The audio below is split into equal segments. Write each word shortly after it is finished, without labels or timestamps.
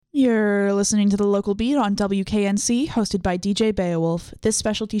You're listening to The Local Beat on WKNC, hosted by DJ Beowvlf. This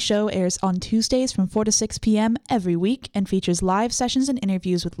specialty show airs on Tuesdays from 4 to 6 p.m. every week and features live sessions and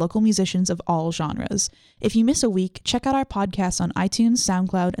interviews with local musicians of all genres. If you miss a week, check out our podcast on iTunes,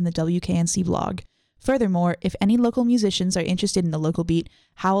 SoundCloud, and the WKNC blog. Furthermore, if any local musicians are interested in The Local Beat,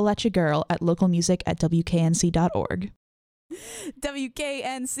 howl at your girl at localmusic@wknc.org.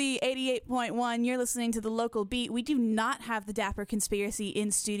 WKNC 88.1, you're listening to The Local Beat. We do not have the Dapper Conspiracy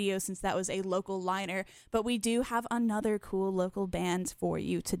in studio since that was a local liner, but we do have another cool local band for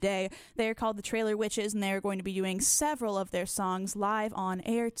you today. They're called the Trailer Witches, and they're going to be doing several of their songs live on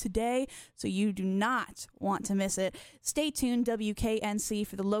air today, so you do not want to miss it. Stay tuned, WKNC,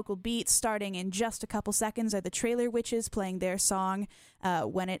 for The Local Beat. Starting in just a couple seconds are the Trailer Witches playing their song,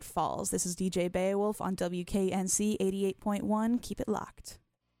 When It Falls. This is DJ Beowvlf on WKNC 88.1. Keep it locked.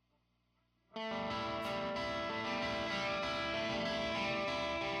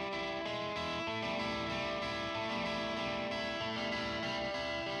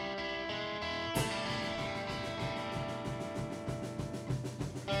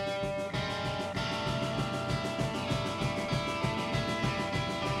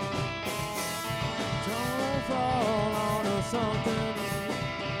 Don't fall onto something.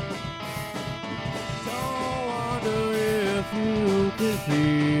 You could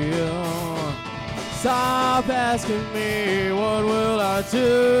feel. Stop asking me, what will I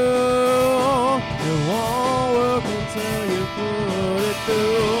do? It won't work until you put it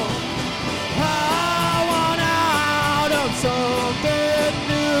through. I want out of something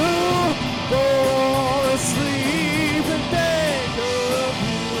new. Fall asleep and think of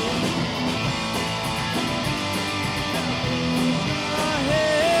you. My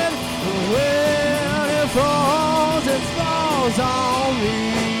head, when it falls, it falls on me,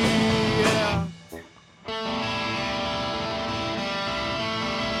 yeah.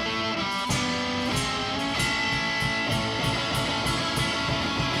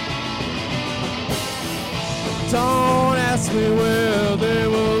 Don't ask me where they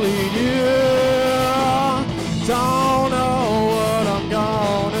will lead you. Don't know what I'm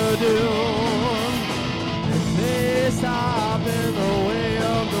gonna do. If they stop in the way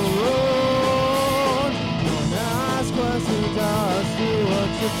of the road, don't ask questions, just do what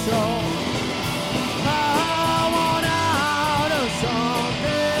you're told. I want out of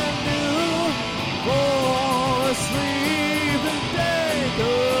something new. Fall asleep and think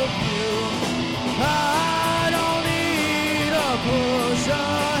of you. I don't need a push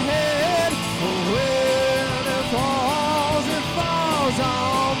ahead. When it falls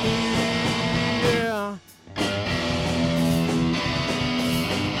on me, yeah.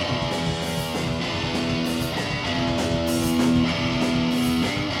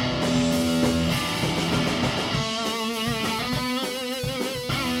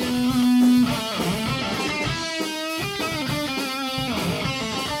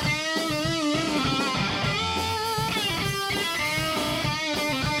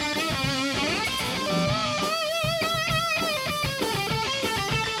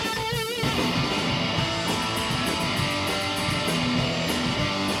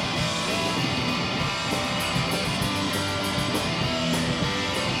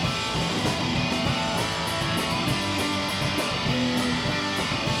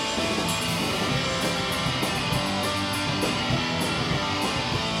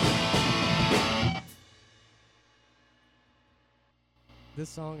 This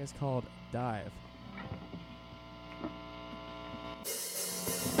song is called Dive.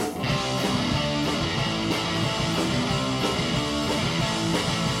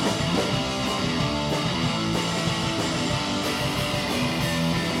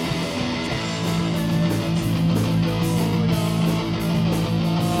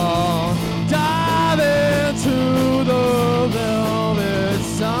 Dive into the velvet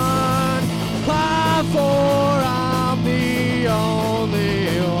sun. Climb for I'm the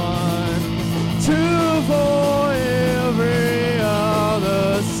only one. Two for every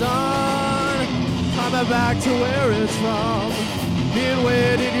other sun. Coming back to where it's from. Being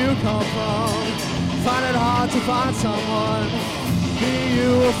where did you come from? Find it hard to find someone. Me,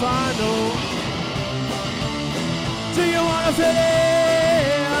 you will find no. Do you wanna fit in?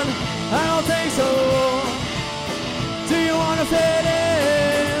 I don't think so. Do you wanna fit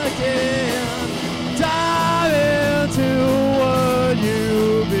in again? Dive into what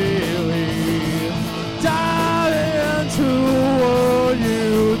you believe. Dive into what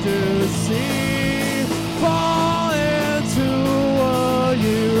you deceive. Fall into what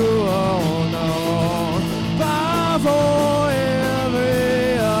you own. Bow for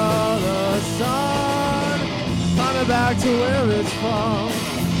every other sun. Coming back to where it's from.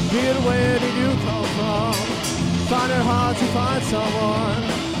 Kid, where did you come from? Find it hard to find someone.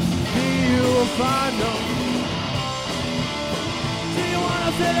 You will find them. Do you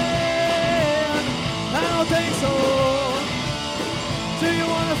wanna fit in? I don't think so. Do you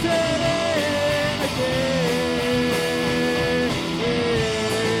wanna fit in again?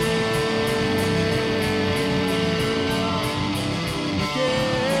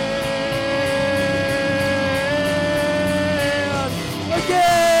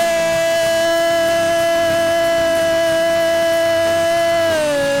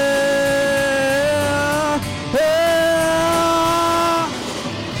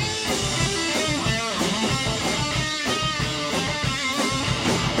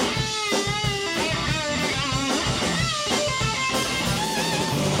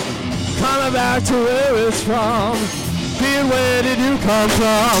 Coming back to where it's from. Being, where did you come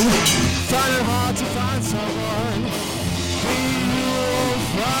from? Find it hard to find someone. You will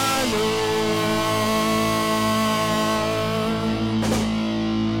find one.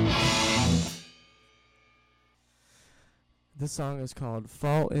 This song is called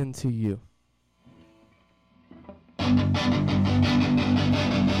Fall Into You.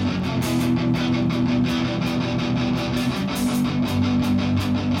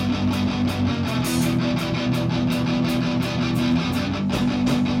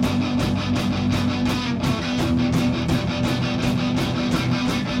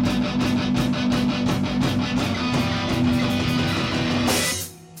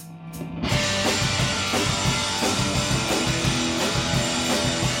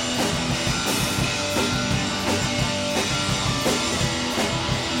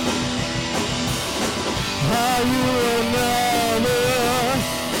 How you remember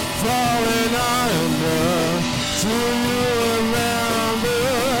falling under? Do you remember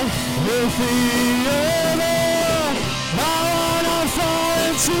if we ever? I wanna fall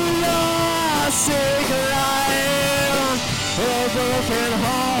into your sick life. A broken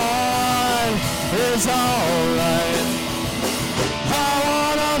heart is alright. I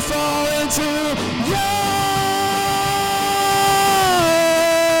wanna fall into your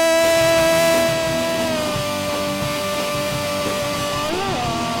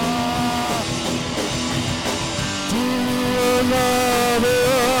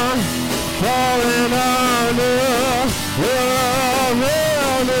falling under,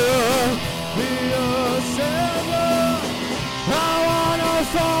 be yourself. I wanna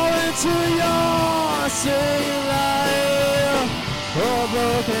fall into your singing life. A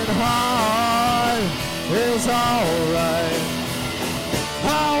broken heart is alright.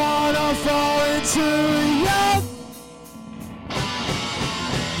 I wanna fall into your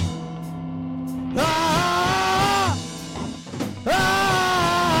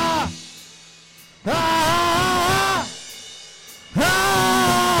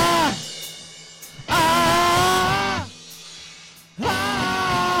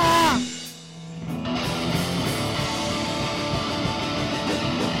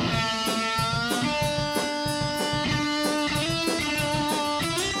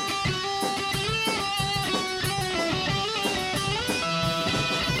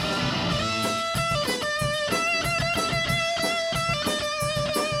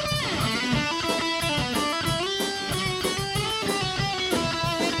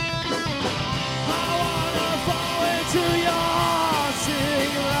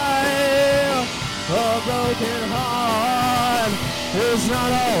broken heart is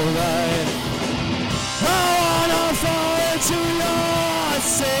not alright. I wanna fall into your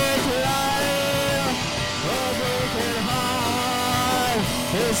sick life. A broken heart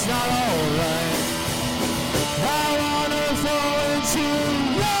is not alright. I wanna fall into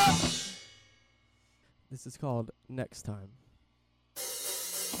your. This is called Next Time.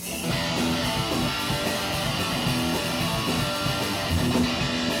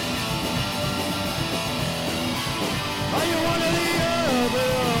 Are you one or the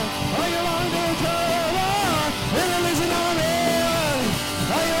other? Are you undercover? In the listen on it?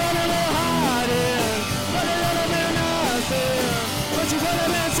 Are you under the hiding? But it would have been nothing. But you could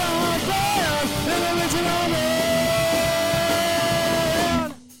have been something in the original man.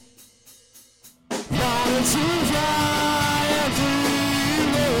 Wanted to fly.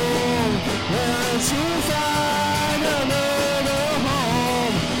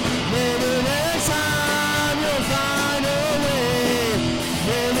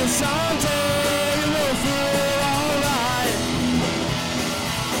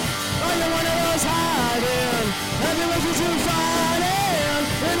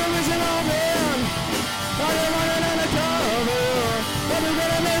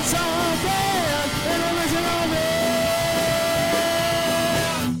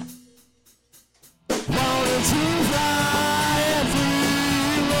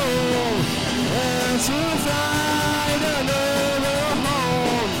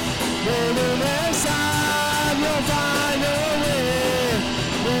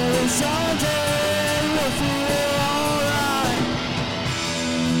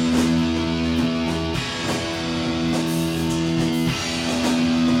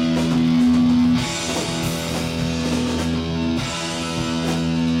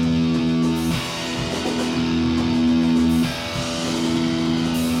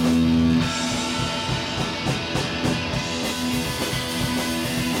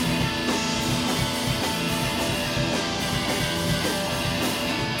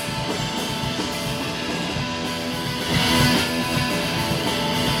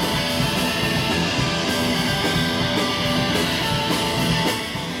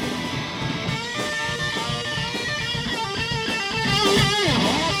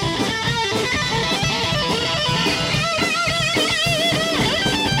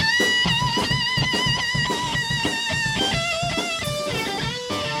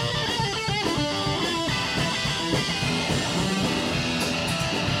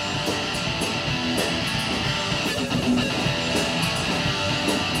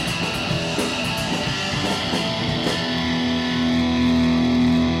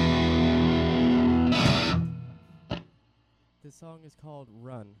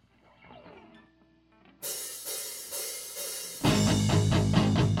 Run.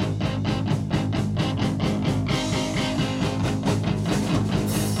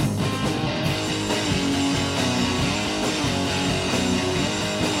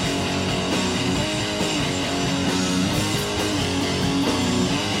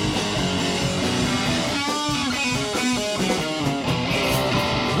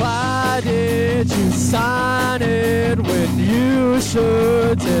 Why did you sign it when you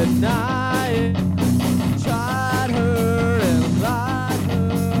should deny it? Tried her and lied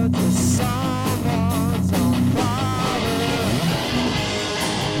her to someone's unfather.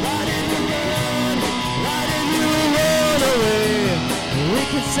 Why did you run? Why did you run away? We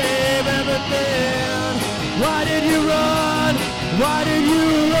could save everything. Why did you run? Why did you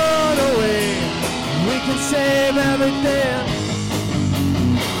run away? We could save everything.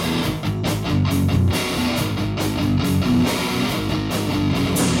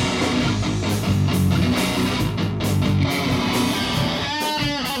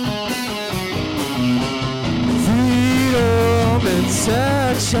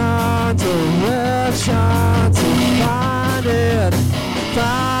 Section, direction to find it.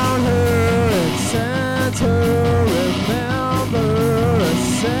 Found her and sent her. Remember a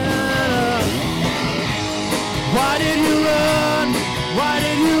sinner. Why did you run? Why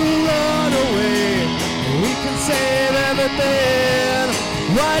did you run away? We can save everything.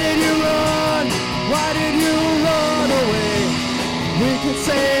 Why did you run? Why did you run away? We can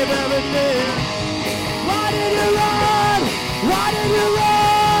save everything. Why did you run? Why did you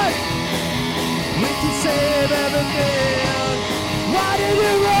run? We can save everything. Why did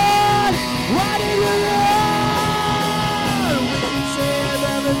you run? Why did you run? We can save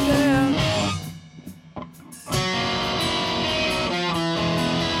everything.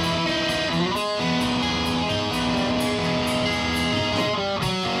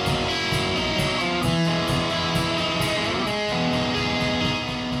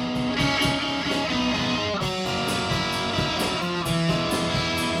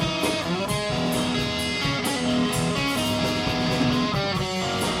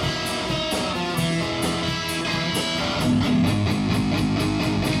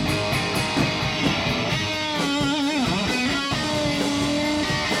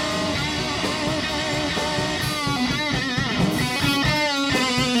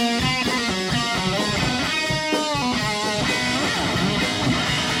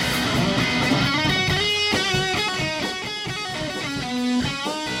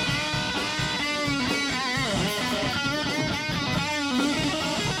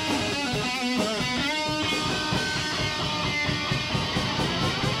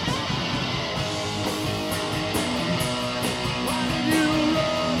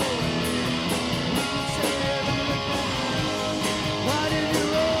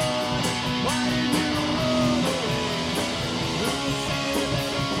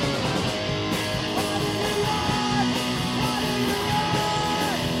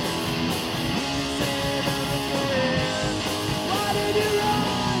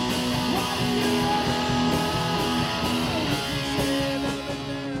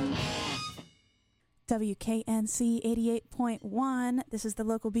 WKNC 88.1. This is the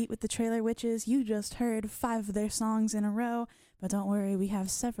local beat with the Trailer Witches. You just heard 5 of their songs in a row, but don't worry, we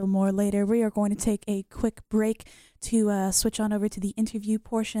have several more later. We are going to take a quick break to switch on over to the interview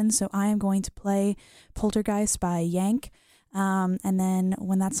portion, so I am going to play Poltergeist by Yank. And then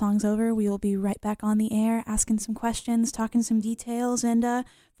when that song's over, we will be right back on the air, asking some questions, talking some details, and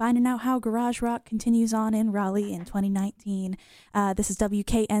finding out how garage rock continues on in Raleigh in 2019. This is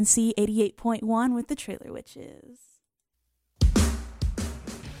WKNC 88.1 with the Trailer Witches.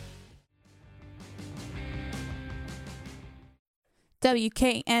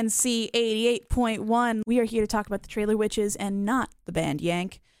 WKNC 88.1. We are here to talk about the Trailer Witches and not the band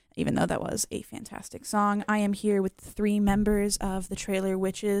Yank, even though that was a fantastic song. I am here with 3 members of the Trailer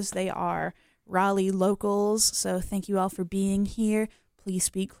Witches. They are Raleigh locals, so thank you all for being here. Please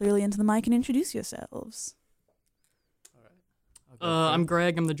speak clearly into the mic and introduce yourselves. All right. I'm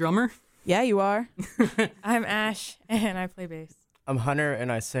Greg. I'm the drummer. Yeah, you are. I'm Ash, and I play bass. I'm Hunter,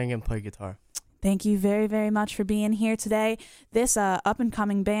 and I sing and play guitar. Thank you very, very much for being here today. This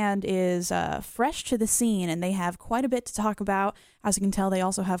up-and-coming band is fresh to the scene, and they have quite a bit to talk about. As you can tell, they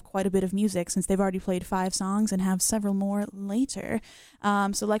also have quite a bit of music since they've already played 5 songs and have several more later.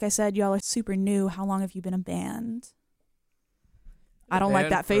 So like I said, y'all are super new. How long have you been a band? I don't like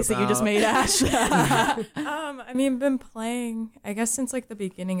that face that you just made, Ash. I mean, been playing, I guess, since like the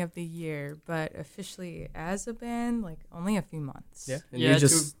beginning of the year, but officially as a band, like only a few months. Yeah, and Yeah, you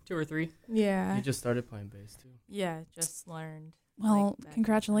just two or three. Yeah. you just started playing bass too. Yeah, just learned. Well, that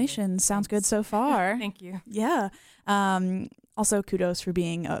congratulations. Sounds good Thanks. so far. Thank you. Yeah. Also, kudos for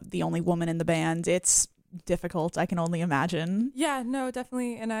being the only woman in the band. It's difficult, I can only imagine. Yeah, no,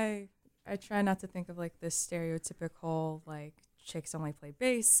 definitely. And I try not to think of like this stereotypical like chicks only play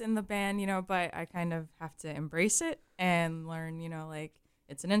bass in the band, but I kind of have to embrace it and learn, like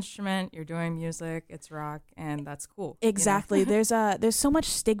it's an instrument, you're doing music, it's rock, and that's cool. Exactly. There's so much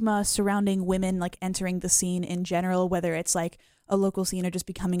stigma surrounding women like entering the scene in general, whether it's like a local scene or just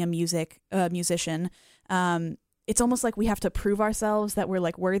becoming a musician. It's almost like we have to prove ourselves that we're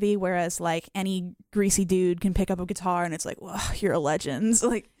like worthy, whereas like any greasy dude can pick up a guitar and it's like, well, you're a legend.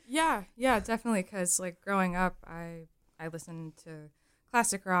 Like, Yeah, definitely. Because like growing up, I listened to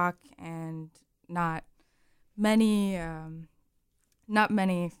classic rock, and not many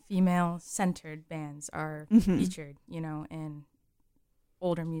female-centered bands are featured, in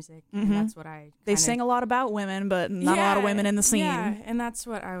older music, and that's what they sing a lot about women, but not a lot of women in the scene. Yeah, and that's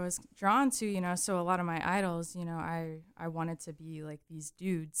what I was drawn to, so a lot of my idols, I wanted to be like these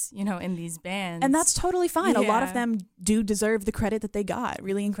dudes, in these bands. And that's totally fine. A lot of Yeah. them do deserve the credit that they got.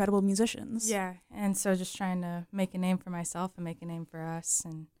 Really incredible musicians. Yeah, and so just trying to make a name for myself and make a name for us,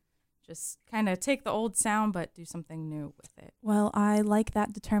 and just kind of take the old sound but do something new with it. Well, I like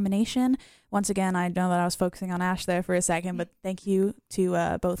that determination. Once again, I know that I was focusing on Ash there for a second, but thank you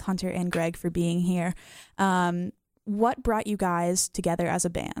to both Hunter and Greg for being here. What brought you guys together as a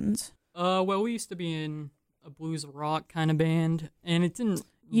band? Well, we used to be in a blues rock kind of band, and it didn't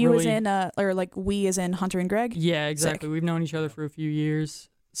You really... as in, or like we as in Hunter and Greg? Yeah, exactly. Sick. We've known each other for a few years.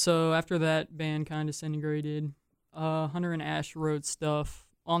 So after that band kind of disintegrated, Hunter and Ash wrote stuff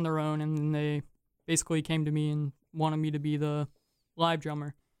on their own, and then they basically came to me and wanted me to be the live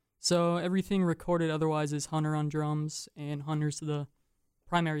drummer. So everything recorded otherwise is Hunter on drums, and Hunter's the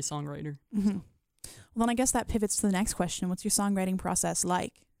primary songwriter. Mm-hmm. Well, then I guess that pivots to the next question. What's your songwriting process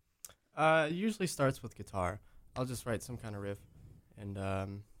like? It usually starts with guitar. I'll just write some kind of riff, and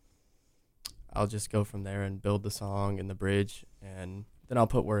I'll just go from there and build the song and the bridge, and then I'll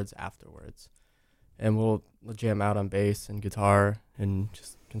put words afterwards. And we'll jam out on bass and guitar and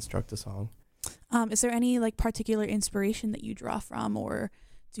just construct a song. Is there any like particular inspiration that you draw from, or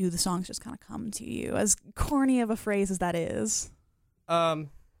do the songs just kind of come to you? As corny of a phrase as that is.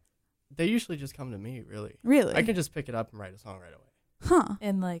 They usually just come to me, really. Really? I can just pick it up and write a song right away. Huh.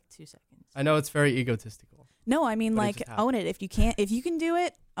 In like 2 seconds. I know it's very egotistical. No, I mean, But it like, just own it. If you can do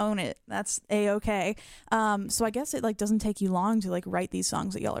it, own it. That's A-okay. So I guess it like doesn't take you long to like write these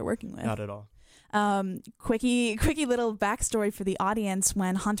songs that y'all are working with. Not at all. Quickie little backstory for the audience.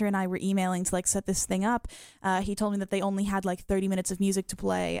 When Hunter and I were emailing to like set this thing up, he told me that they only had like 30 minutes of music to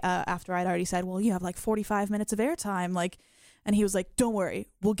play after I'd already said, well, you have like 45 minutes of airtime. Like, and he was like, don't worry,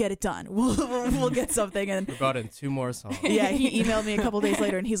 we'll get it done. We'll get something. And We brought in 2 more songs. yeah, he emailed me a couple days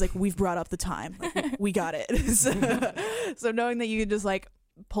later and he's like, we've brought up the time. Like, we got it. So knowing that you can just like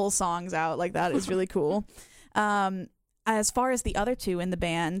pull songs out like that is really cool. As far as the other two in the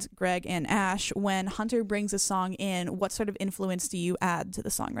band, Greg and Ash, when Hunter brings a song in, what sort of influence do you add to the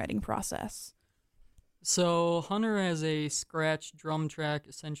songwriting process? So Hunter has a scratch drum track,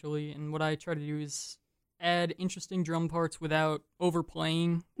 essentially, and what I try to do is add interesting drum parts without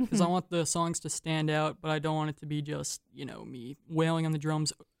overplaying, because I want the songs to stand out, but I don't want it to be just, me wailing on the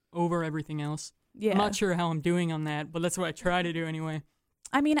drums over everything else. Yeah. I'm not sure how I'm doing on that, but that's what I try to do anyway.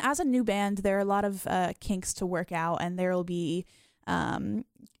 I mean, as a new band, there are a lot of kinks to work out, and there will be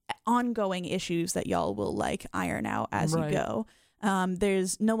ongoing issues that y'all will like iron out as you go.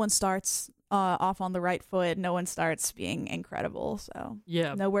 There's no one starts off on the right foot. No one starts being incredible. So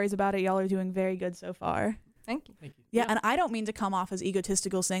Yeah. no worries about it. Y'all are doing very good so far. Thank you. Thank you. Yeah, and I don't mean to come off as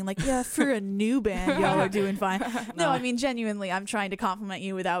egotistical saying like, yeah, for a new band, y'all are doing fine. No, I mean, genuinely, I'm trying to compliment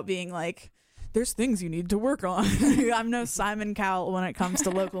you without being like, there's things you need to work on. I'm no Simon Cowell when it comes to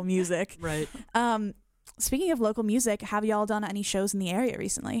local music. Right. Speaking of local music, have y'all done any shows in the area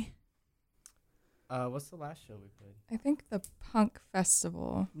recently? What's the last show we played? I think the punk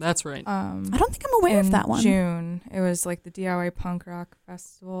festival. That's right. I don't think I'm aware of that one. June. It was like the DIY punk rock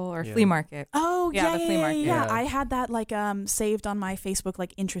festival or Yeah. flea market. Oh, Yeah, yeah, the flea yeah, market. yeah. Yeah. I had that like saved on my Facebook,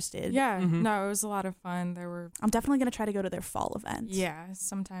 like interested. Yeah, Mhm. no, it was a lot of fun. There were, I'm definitely gonna try to go to their fall event. yeah,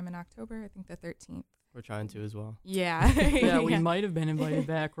 sometime in October, I think the 13th. We're trying to as well. Yeah. Yeah, we might have been invited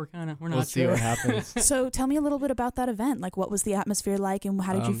back. We're not We'll see sure. what happens. So tell me a little bit about that event. Like, what was the atmosphere like, and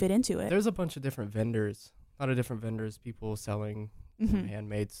how did you fit into it? There's a bunch of different vendors. A lot of different vendors, people selling some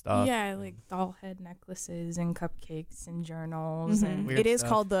handmade stuff. Yeah, like doll head necklaces and cupcakes and journals Mhm. and Weird It is stuff.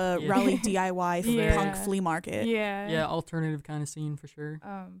 called the Yeah. Raleigh DIY Yeah. Punk Flea Market. Yeah, alternative kind of scene for sure.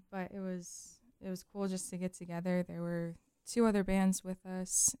 But it was cool just to get together. There were 2 other bands with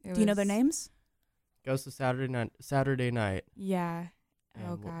us. Do you know their names? Goes to Saturday night. Yeah. And Oh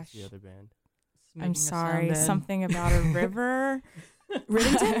what was gosh. the other band? It's making I'm us sound sorry. bad. Something about a river.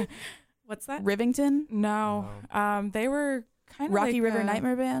 Rivington? What's that? Rivington? No. They were kind of Rocky like River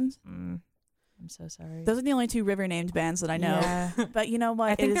Nightmare Band? I'm so sorry. Those are the only 2 river named bands that I know. Yeah. But you know what?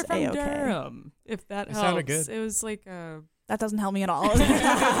 I think it is they're from A-okay. Durham. If that It helps. sounded good. It was like a That doesn't help me at all.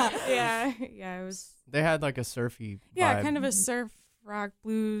 yeah. It was They had like a surfy vibe. kind of a surf rock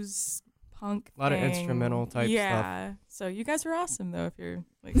blues punk. A lot of thing. instrumental type stuff. Yeah. So you guys were awesome though if you're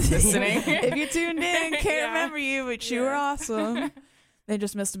like listening. If you tuned in, can't Yeah. remember you, but you were awesome. They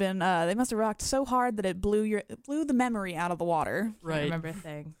just must have been. They must have rocked so hard that it blew the memory out of the water. I Right. remember a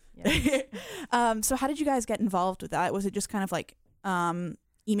thing. Yes. So how did you guys get involved with that? Was it just kind of like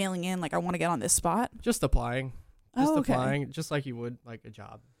emailing in, like I want to get on this spot? Just applying. Just Okay. applying, just like you would like a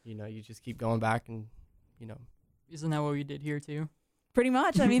job. You know, you just keep going back and, you know. Isn't that what we did here too? Pretty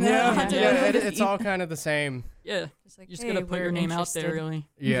much. I mean, Yeah, Hunter- it's all kind of the same. Yeah. Just like, You just hey, gotta put we're your name out there, interested. really.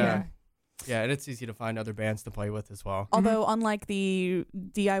 Yeah. Yeah, and it's easy to find other bands to play with as well. Although, unlike the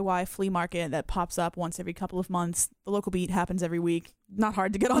DIY flea market that pops up once every couple of months, the local beat happens every week. Not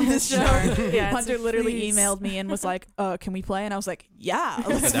hard to get on this show. Sure. Yeah, Hunter so literally please. emailed me and was like, "Can we play?" And I was like, "Yeah,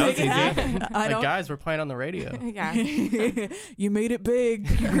 let's That make was it easy. happen." I Like, don't. guys, we're playing on the radio. Yeah. You made it big.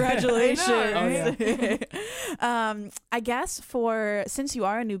 Congratulations. I know, I guess since you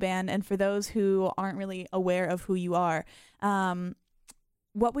are a new band and for those who aren't really aware of who you are,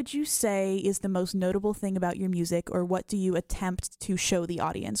 what would you say is the most notable thing about your music, or what do you attempt to show the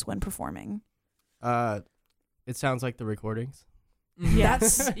audience when performing? It sounds like the recordings.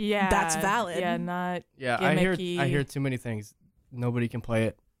 Yes. That's valid. Yeah, not Yeah, Gimmicky. I hear too many things. Nobody can play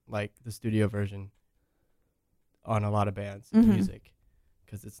it like the studio version on a lot of bands' Mhm. music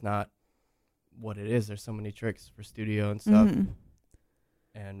because it's not what it is. There's so many tricks for studio and stuff, Mhm.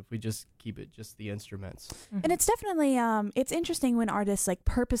 and we just keep it just the instruments. And it's definitely it's interesting when artists like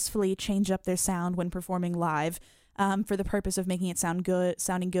purposefully change up their sound when performing live, for the purpose of making it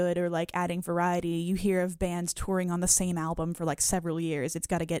sounding good, or like adding variety. You hear of bands touring on the same album for like several years. It's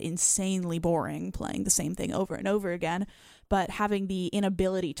got to get insanely boring playing the same thing over and over again. But having the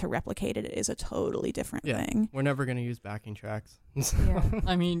inability to replicate it is a totally different Yeah, thing. we're never gonna use backing tracks. Yeah.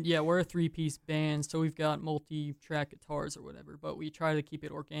 I mean, yeah, we're a 3-piece band, so we've got multi-track guitars or whatever, but we try to keep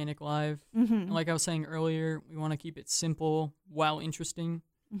it organic live. Mm-hmm. And like I was saying earlier, we want to keep it simple while interesting.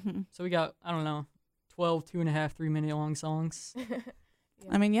 Mm-hmm. So we got, I don't know, 12 2.5 3-minute long songs.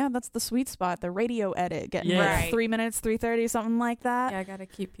 I mean, yeah, that's the sweet spot. The radio edit, getting Yeah. like Right. 3 minutes, 3:30, something like that. Yeah, I gotta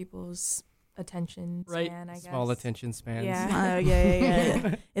keep people's attention Right. span, I guess. Small attention spans. Yeah.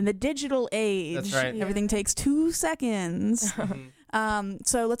 Yeah. In the digital age, That's right. everything takes 2 seconds. Mhm.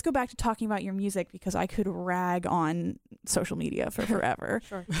 So let's go back to talking about your music, because I could rag on social media for forever.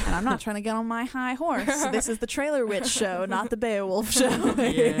 Sure. And I'm not trying to get on my high horse. This is the Trailer Witch show, not the Beowulf show.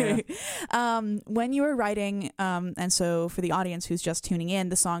 Yeah. When you were writing, and so for the audience who's just tuning in,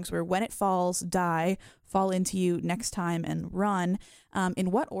 the songs were When It Falls, Die, Fall Into You, Next Time, and Run.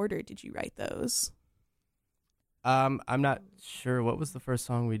 In what order did you write those? I'm not sure what was the first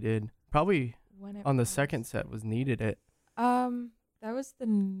song we did. Probably When it on the was- second set was Needed It. That was the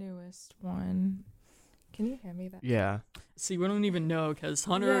newest one. Can you hand me that? Yeah. See, we don't even know because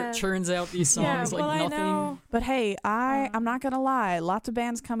Hunter Yeah. churns out these Yeah, songs well, like I nothing. know. But hey, I'm Um, not gonna lie. Lots of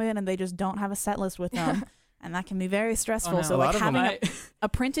bands come in and they just don't have a set list with them, and that can be very stressful. no. So A lot like of them having I- a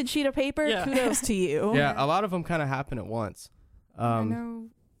printed sheet of paper, Yeah. kudos to you. Yeah, a lot of them kind of happen at once. I know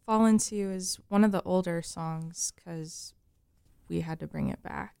Fall Into You is one of the older songs because we had to bring it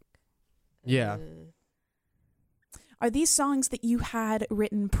back. Yeah. Are these songs that you had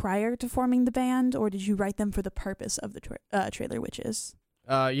written prior to forming the band, or did you write them for the purpose of the Trailer Witches?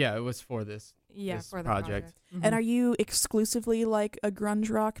 Yeah, it was for this. Yeah, This for the project. Mhm. And are you exclusively like a grunge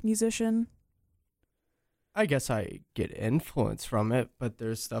rock musician? I guess I get influence from it, but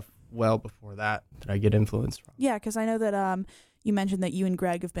there's stuff well before that I get influence from. Yeah, because I know that you mentioned that you and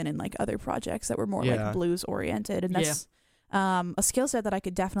Greg have been in like other projects that were more Yeah. like blues oriented, and that's a skill set that I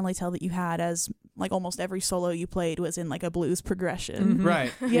could definitely tell that you had, as like almost every solo you played was in like a blues progression. Mhm.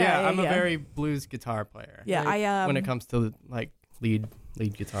 Right. Yeah, Yeah, yeah, I'm a yeah. very blues guitar player. Yeah, Like, I when it comes to like lead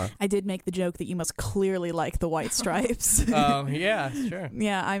guitar. I did make the joke that you must clearly like the White Stripes. Oh, yeah, sure.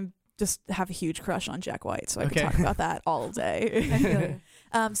 Yeah, I just have a huge crush on Jack White, so I could Okay. talk about that all day.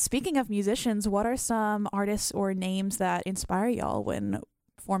 Speaking of musicians, what are some artists or names that inspire y'all when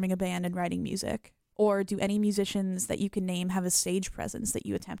forming a band and writing music? Or do any musicians that you can name have a stage presence that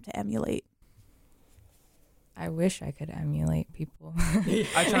you attempt to emulate? I wish I could emulate people.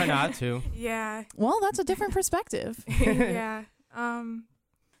 I try not to. Yeah. Well, that's a different perspective. Yeah.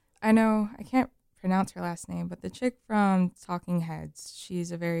 I know I can't pronounce her last name, but the chick from Talking Heads,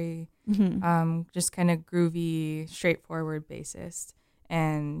 she's a very just kind of groovy, straightforward bassist,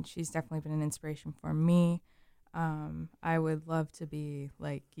 and she's definitely been an inspiration for me. I would love to be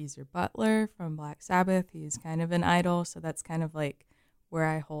like Geezer Butler from Black Sabbath. He's kind of an idol, so that's kind of like where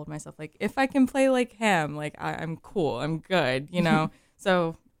I hold myself. Like, if I can play like him, like I'm cool, I'm good, you know?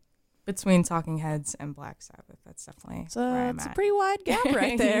 So between Talking Heads and Black Sabbath, that's definitely where I'm It's a at. pretty wide gap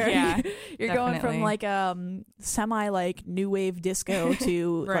right there. Yeah, You're going from definitely. like semi like new wave disco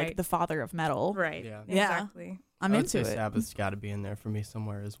to like Right. the father of metal. Right. Yeah. Yeah. Exactly. I'm I would into say it. Sabbath's got to be in there for me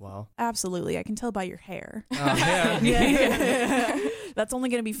somewhere as well. Absolutely. I can tell by your hair. Yeah. Yeah. That's only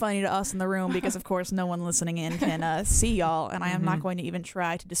going to be funny to us in the room because, of course, no one listening in can see y'all, and I am not going to even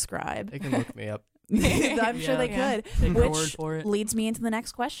try to describe. They can look me up. I'm sure they Yeah. could. Take our word Which for it. leads me into the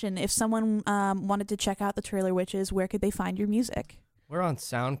next question. If someone wanted to check out the Trailer Witches, where could they find your music? We're on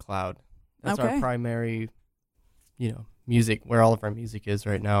SoundCloud. That's Okay. our primary, music, where all of our music is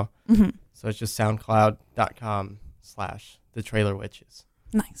right now. Mm-hmm. So it's just soundcloud.com/thetrailerwitches.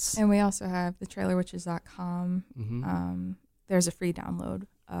 Nice. And we also have thetrailerwitches.com. Mm-hmm. There's a free download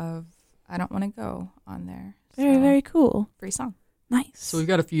of I Don't Want to Go on there. Very, So, very cool. free song. Nice. So we've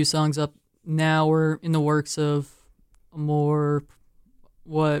got a few songs up now. We're in the works of a more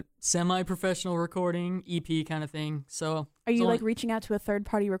semi-professional recording EP kind of thing. So Are you it's like only- reaching out to a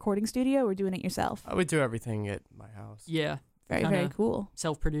third-party recording studio or doing it yourself? I would do everything at my house. yeah, Very, kinda very cool.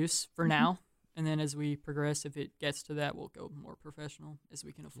 self-produce for Mhm. now, and then as we progress, if it gets to that, we'll go more professional as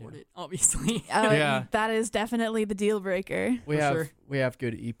we can afford Yeah. it. Obviously. Yeah. That is definitely the deal breaker. We For have sure. we have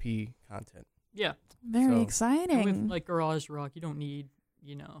good EP content. Yeah. Very So- exciting. And with like garage rock, you don't need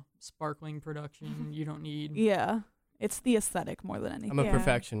sparkling production. You don't need. Yeah. It's the aesthetic more than anything. I'm a Yeah.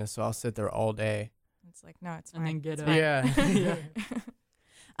 perfectionist, so I'll sit there all day. It's like, no, it's And fine. then get It's a- fine. Yeah.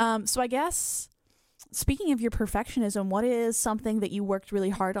 Yeah. So I guess, speaking of your perfectionism, what is something that you worked really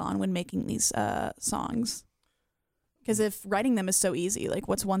hard on when making these songs? Because if writing them is so easy, like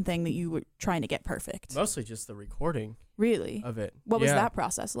what's one thing that you were trying to get perfect? Mostly just the recording Really? of it. What was Yeah. that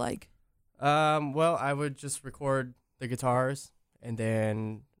process like? Well, I would just record the guitars, and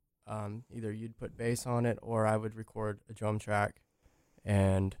then either you'd put bass on it, or I would record a drum track,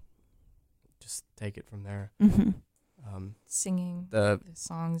 and just take it from there. Mm-hmm. Singing The the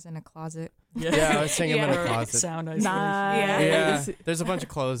songs in a closet. yeah, I was singing in Yeah. a closet. Sound isolation. Nice. Yeah, there's a bunch of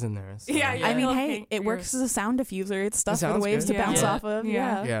clothes in there. So. Yeah, I mean, Yeah. hey, it You're- works as a sound diffuser. It's stuff for the sounds waves good. to bounce Yeah. off of.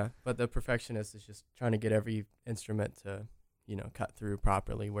 Yeah. Yeah, but the perfectionist is just trying to get every instrument to, cut through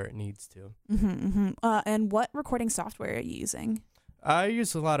properly where it needs to. Mm-hmm, mm-hmm. And what recording software are you using? I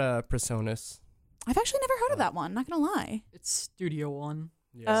use a lot of Presonus. I've actually never heard of that one. Not gonna lie. It's Studio One.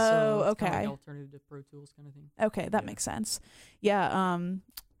 Yeah. Oh, so it's kinda okay. like alternative to Pro Tools kind of thing. Okay, that Yeah. makes sense. Yeah.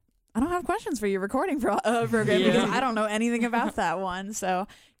 I don't have questions for your recording program because Yeah. I don't know anything about that one. So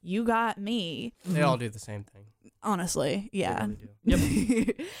you got me. They all do the same thing. Honestly, They yeah. really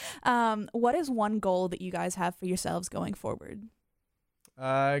do. What is one goal that you guys have for yourselves going forward?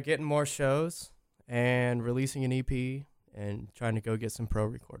 Getting more shows and releasing an EP and trying to go get some pro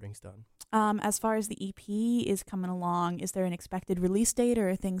recordings done. As far as the EP is coming along, is there an expected release date or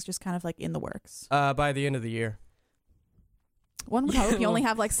are things just kind of like in the works? By the end of the year. One would hope you only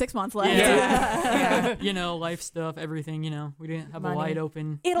have like 6 months left. Yeah. Life stuff, everything, we didn't have Money. a wide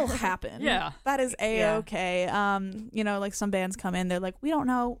open. It'll happen. Yeah. That is A-okay. Like some bands come in, they're like, we don't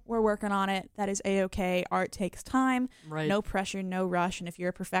know, we're working on it. That is A-okay. Art takes time. Right. No pressure, no rush. And if you're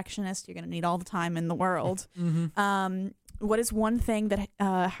a perfectionist, you're going to need all the time in the world. Mm-hmm. What is one thing that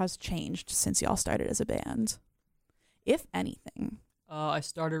has changed since y'all started as a band? If anything. I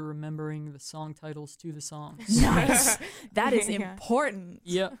started remembering the song titles to the songs. Nice. That is Yeah. important.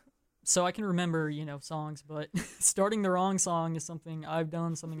 Yep. So I can remember, songs, but starting the wrong song is something I've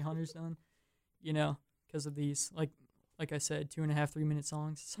done, something Hunter's done, because of these, like I said, 2.5, 3 minute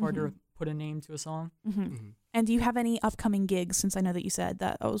songs. It's hard to put a name to a song. Mm-hmm. Mm-hmm. And do you have any upcoming gigs, since I know that you said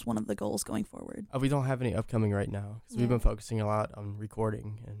that was one of the goals going forward? We don't have any upcoming right now because we've Yeah. been focusing a lot on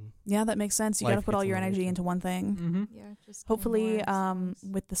recording. And Yeah, that makes sense. You got to Life put all gets in your the way, energy too. into one thing. Mm-hmm. Yeah, just Hopefully, more songs.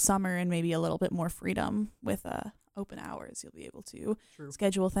 with the summer and maybe a little bit more freedom with open hours, you'll be able to True.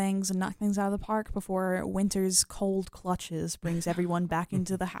 schedule things and knock things out of the park before winter's cold clutches brings everyone back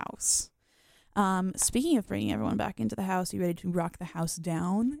into the house. Speaking of bringing everyone back into the house, are you ready to rock the house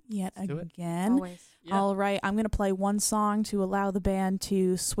down yet Let's do it. again? Always. Yeah. All right, I'm going to play one song to allow the band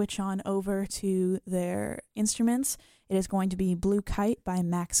to switch on over to their instruments. It is going to be Blue Kite by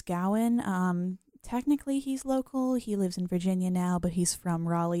Max Gowan. technically he's local. He lives in Virginia now, but he's from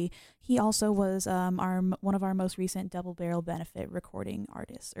Raleigh. He also was one of our most recent Double Barrel Benefit recording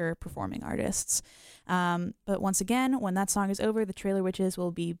artists or performing artists. But once again, when that song is over, the Trailer Witches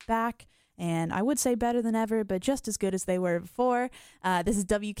will be back. And I would say better than ever, but just as good as they were before. This is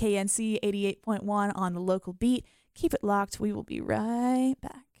WKNC 88.1 on the local beat. Keep it locked. We will be right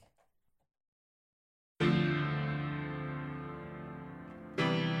back.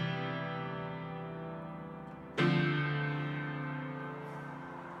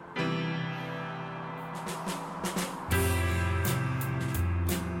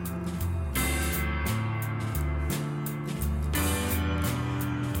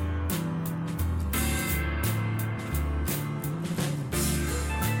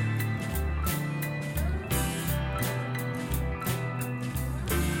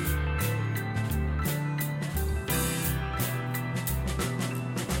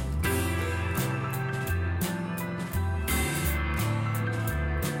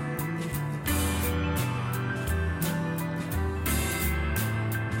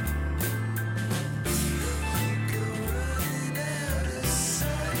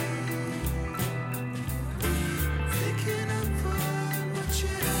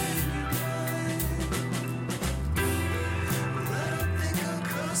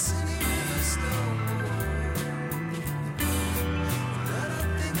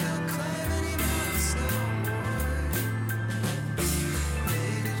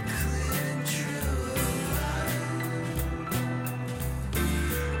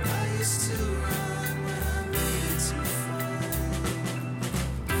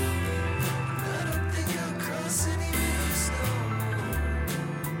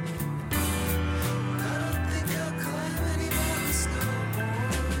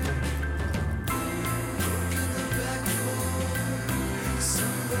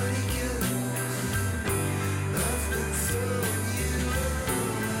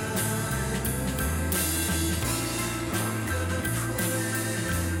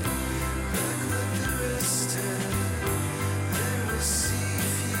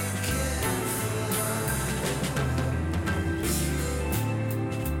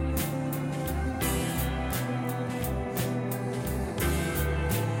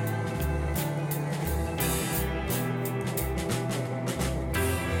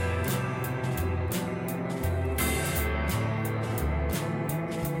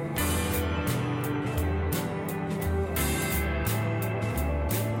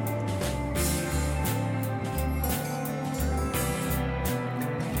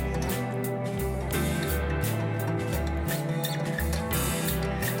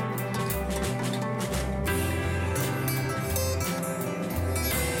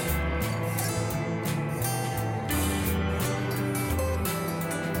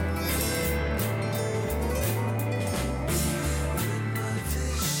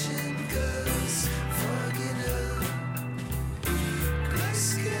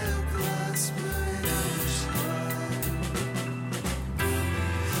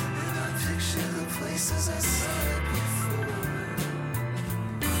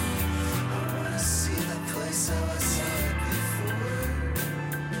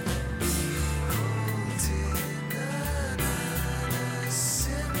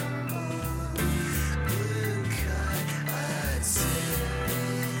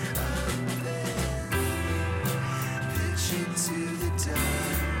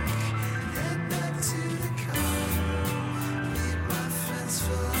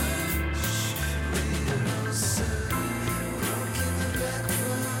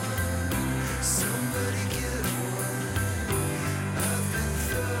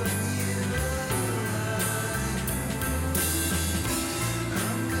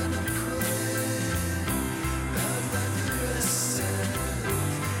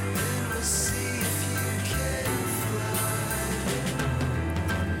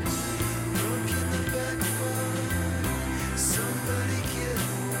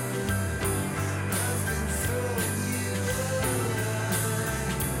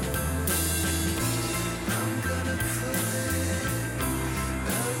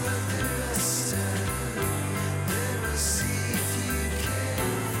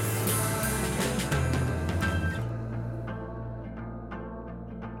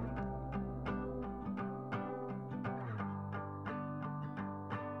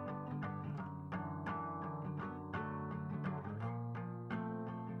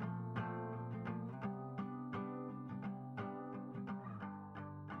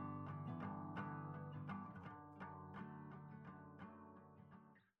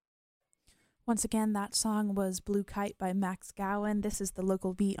 Once again, that song was Blue Kite by Max Gowan. This is the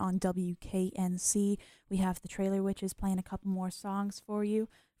local beat on WKNC. We have the Trailer Witches playing a couple more songs for you.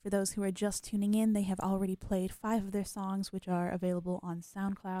 For those who are just tuning in, they have already played 5 of their songs, which are available on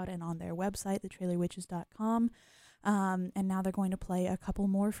SoundCloud and on their website, thetrailerwitches.com. And now they're going to play a couple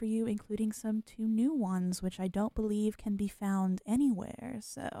more for you, including some 2 new ones, which I don't believe can be found anywhere.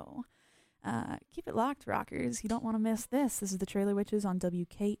 So keep it locked, rockers. You don't want to miss this. This is the Trailer Witches on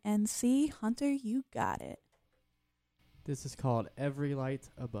WKNC. Hunter, you got it. This is called Every Light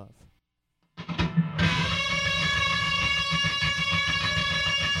Above.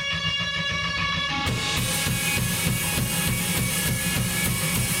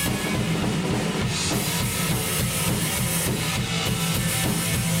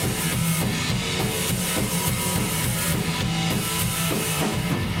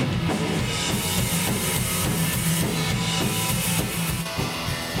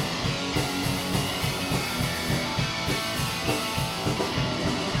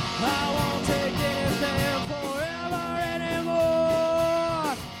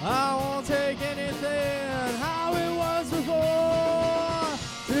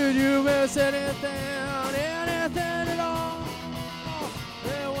 Anything at all.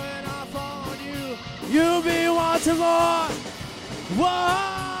 Then when I fall on you, you'll be wanting more.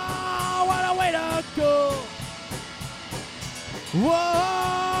 Whoa, what a way to go.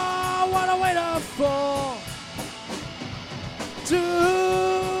 Whoa, what a way to fall. Do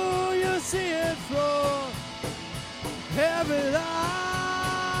you see it flow? Every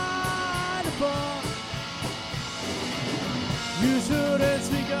light above. You shouldn't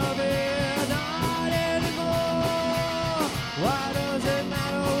speak of it, not anymore. Why does it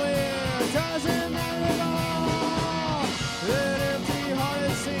matter where? Does it matter at all? An empty heart,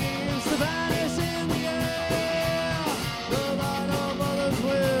 it seems to vanish in the air. The light of others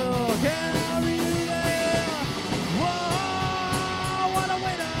will carry you there. Whoa, what a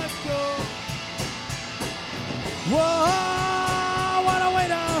way to go. Whoa, what a way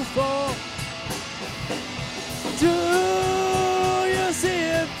to fall.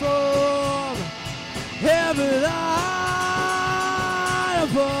 From heaven light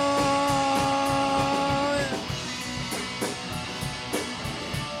above.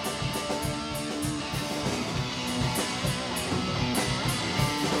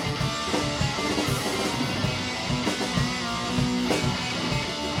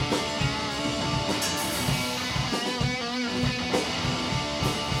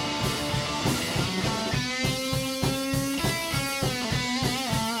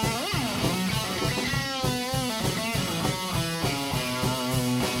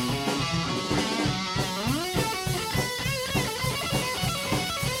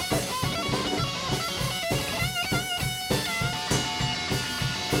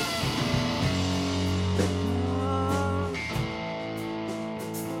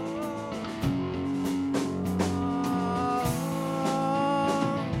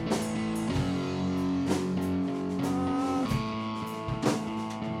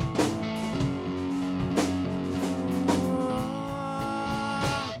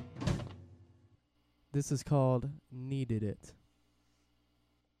 This is called Needed It.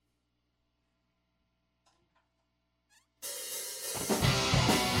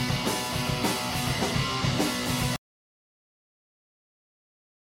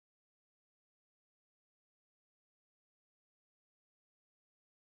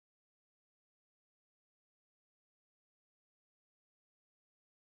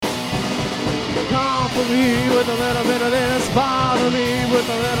 Comfort me with a little bit of this, bother me with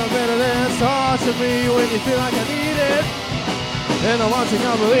a little bit of this, torture me when you feel like I need it, and I want you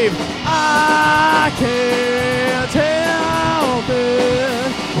to believe I can't help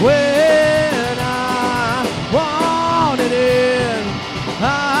it when I wanted it.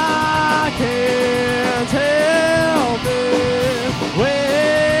 I can't help it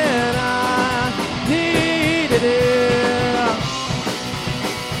when I needed it.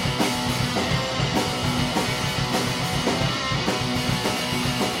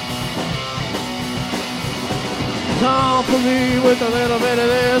 Comfort me with a little bit of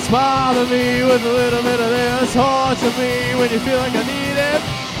this, bother me with a little bit of this, torture me when you feel like I need it,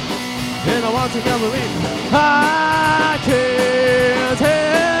 and I want to come believe I can't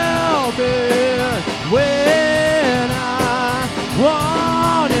help it when I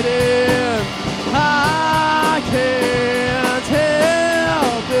wanted it. I can't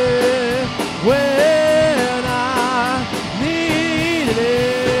help it when I needed it.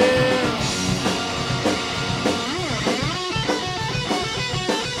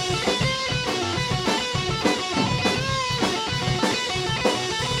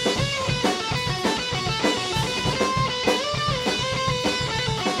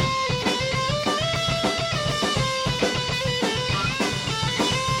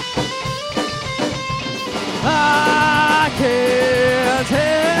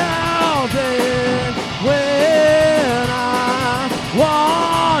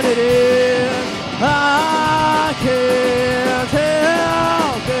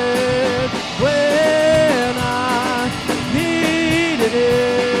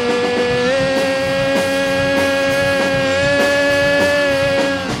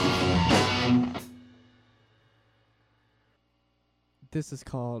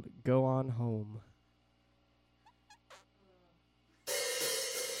 called Go On Home.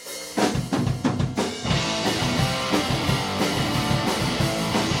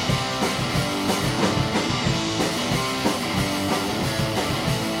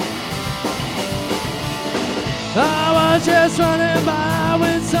 I was just running by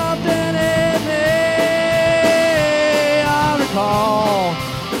when something hit me. I recall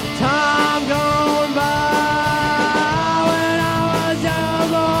time gone by when I was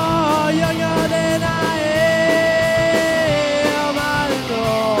young, more younger than I am. I don't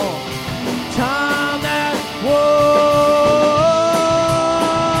know time that was.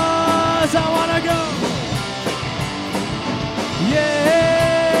 I wanna go,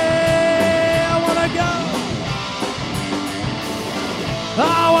 yeah, I wanna go. I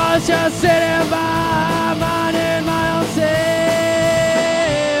was just sitting by, minding my own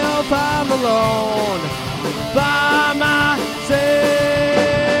self. I'm alone by myself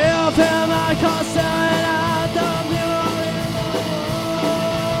in my car, staring out the mirror.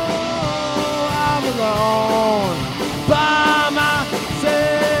 I'm alone by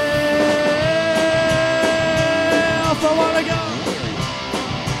myself. I wanna go,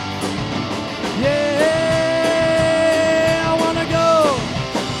 yeah, I wanna go.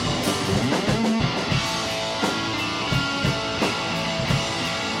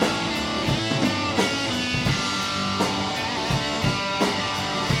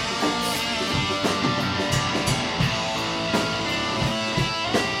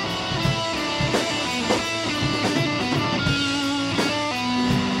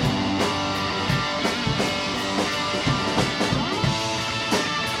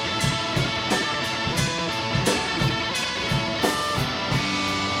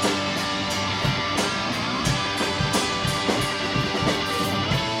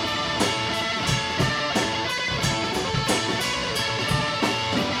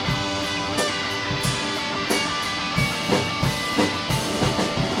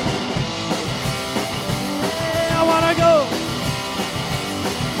 I wanna go.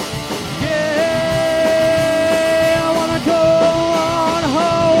 Yeah, I wanna go on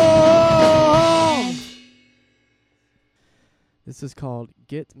home. This is called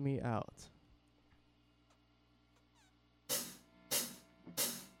Get Me Out.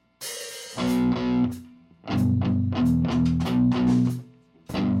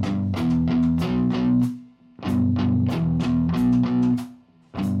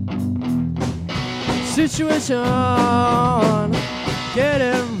 Situation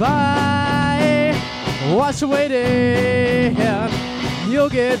getting by. Watch waiting, you'll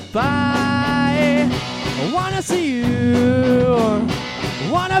get by. Wanna see you,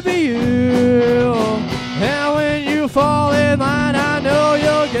 wanna be you. And when you fall in line, I know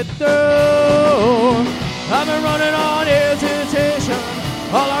you'll get through. I've been running on hesitation.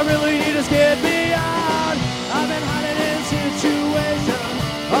 All I really need is get me out. I've been hiding in situation.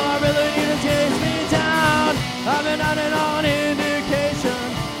 All I really need is get me down. I've been hiding on indication.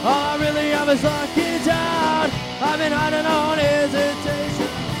 All I really have is lucky down. I've been hiding on hesitation.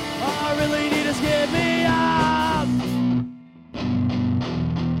 All I really need is get me out.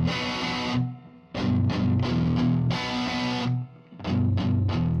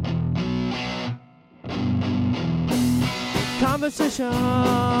 Conversation,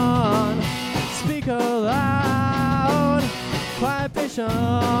 speak aloud. Quiet patient,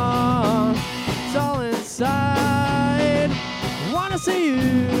 it's all inside. Wanna see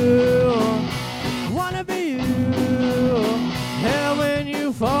you, wanna be you. And when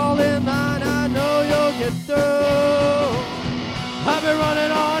you fall in line, I know you'll get through. I've been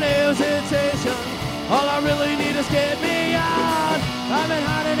running on hesitation. All I really need is get me out. I've been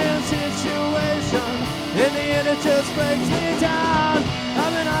hiding in situation. In the end, it just breaks me down.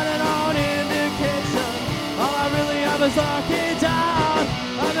 I've been hiding on indication. All I really have is locking down.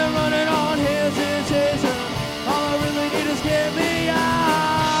 I've been running on hesitation. All I really need is get me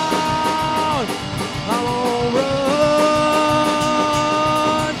out. I won't run.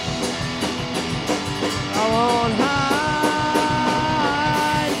 I won't hide.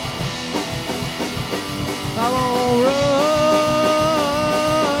 I won't run.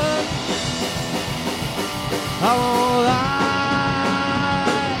 I won't lie.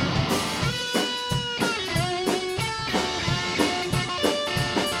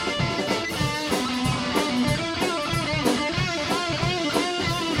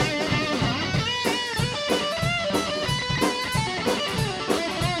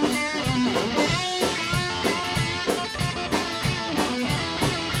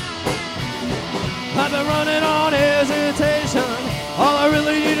 I've been running on hesitation. All I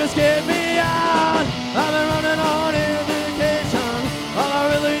really need is get me out. I've been running on indication. All I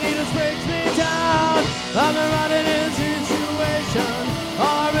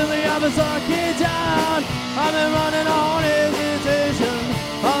never suck it down. I've been running on hesitation.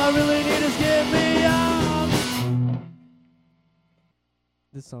 All I really need is get me out.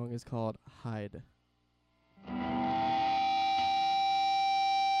 This song is called Hide.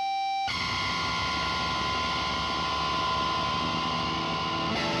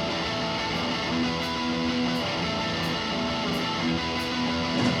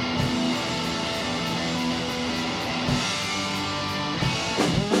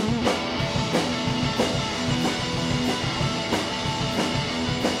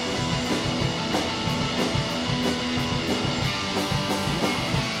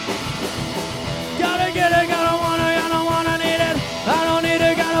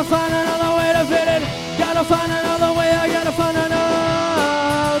 Find another way to fit it. Gotta find another way. I gotta find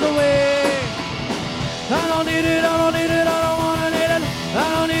another way. I don't need it. I don't need it. I don't wanna need it. I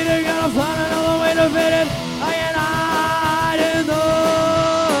don't need it. Gotta find another way to fit it. I can hide in the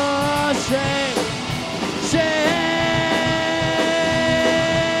shame. Shame.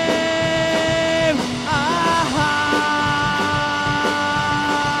 I hide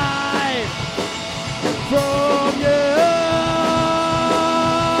from you.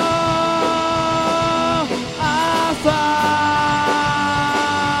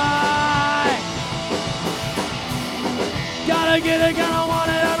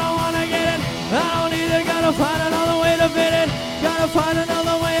 Find another way to fit it. Gotta find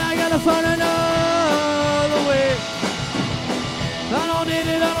another way. I gotta find another way. I don't need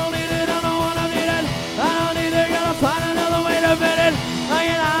it. I don't need it. I don't wanna need it. I don't need it. Gotta find another way to fit it. I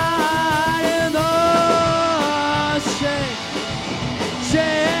can hide in the shame.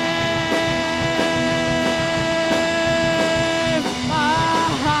 Shame. I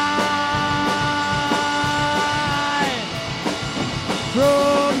hide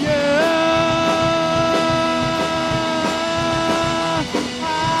from you.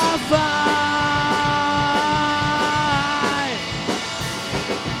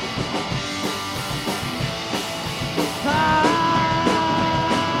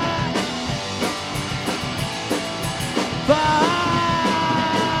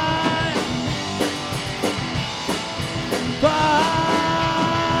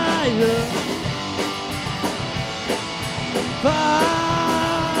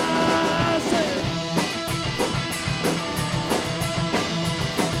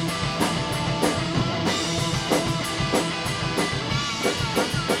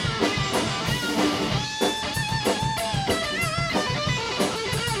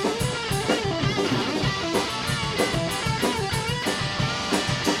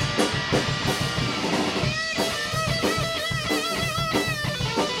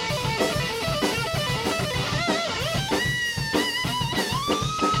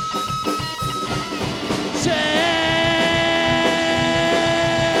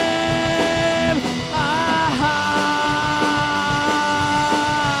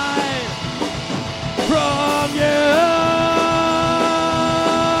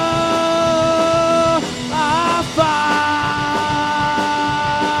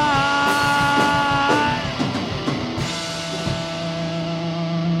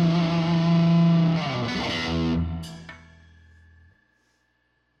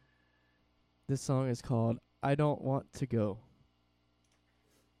 This song is called I Don't Want to Go.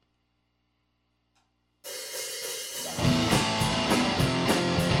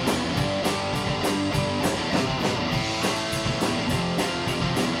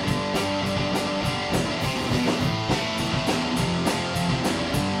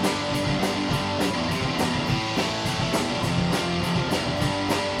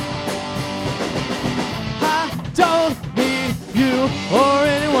 I don't need you or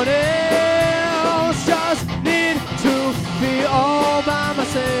anyone else. All by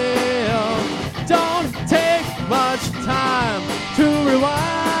myself. Don't take much time to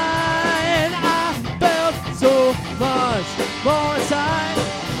rewind. I felt so much more inside.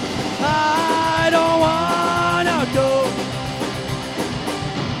 I don't wanna go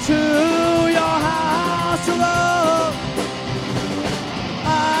to your house alone.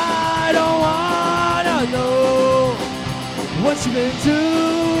 I don't wanna know what you've been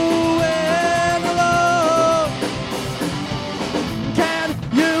doing alone.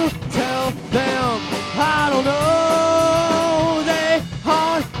 Them, I don't know, they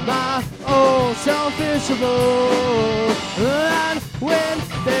are my own selfish abode. And when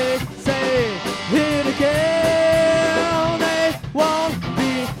they say it again, they won't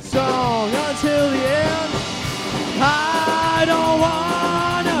be strong until the end. I don't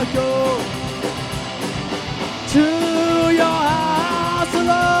wanna go to your house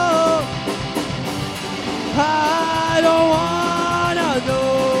alone. I don't wanna know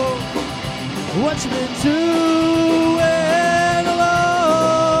What you been doing alone?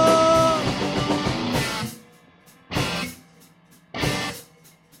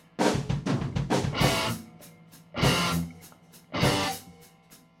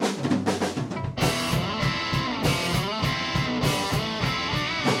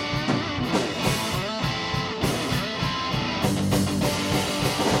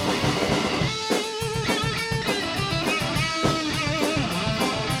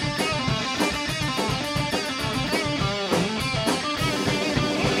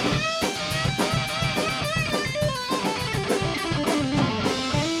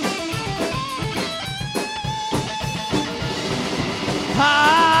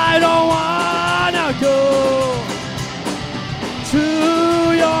 I don't wanna go to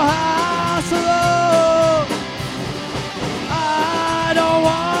your house alone. I don't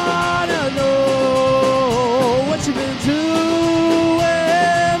wanna know what you've been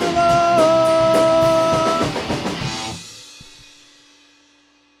doing alone.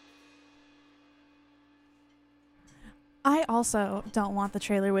 I also don't want the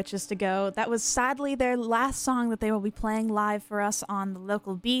Trailer Witches to go. That was sadly their last song that they will be playing live for us on the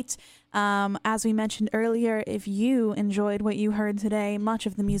local beat. As we mentioned earlier, if you enjoyed what you heard today, much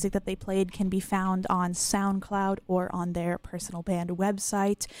of the music that they played can be found on SoundCloud or on their personal band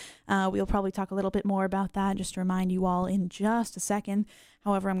website. We'll probably talk a little bit more about that, just to remind you all in just a second.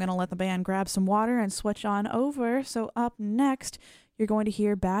 However, I'm going to let the band grab some water and switch on over. So up next, you're going to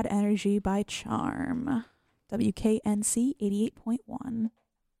hear Bad Energy by Charm. WKNC 88.1.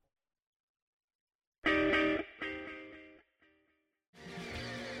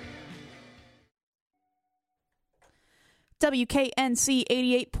 WKNC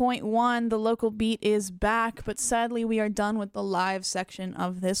 88.1, the local beat is back, but sadly we are done with the live section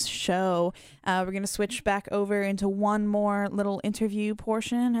of this show. We're going to switch back over into one more little interview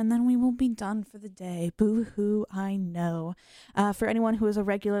portion, and then we will be done for the day. Boo-hoo, I know. For anyone who is a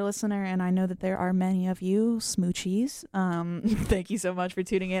regular listener, and I know that there are many of you, smoochies, thank you so much for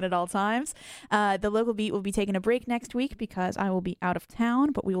tuning in at all times. The local beat will be taking a break next week because I will be out of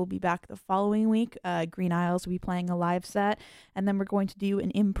town, but we will be back the following week. Green Isles will be playing a live set. And then we're going to do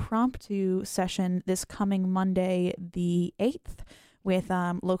an impromptu session this coming Monday, the 8th, with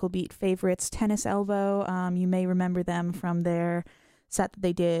local beat favorites Tennis Elbow. You may remember them from their set that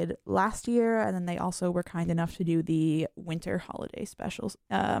they did last year, and then they also were kind enough to do the winter holiday specials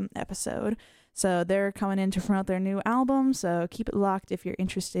episode. So they're coming in to promote their new album, so keep it locked if you're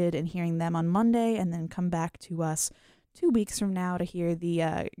interested in hearing them on Monday, and then come back to us 2 weeks from now to hear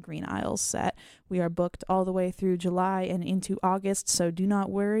the Green Isles set. We are booked all the way through July and into August, so do not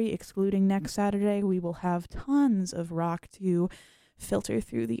worry. Excluding next Saturday, we will have tons of rock to filter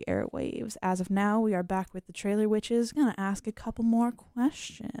through the airwaves. As of now, we are back with the Trailer Witches. Gonna ask a couple more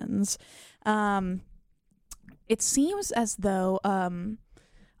questions. It seems as though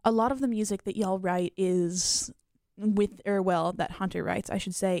a lot of the music that y'all write is that Hunter writes, I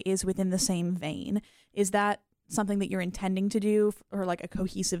should say, is within the same vein. Is that something that you're intending to do, or like a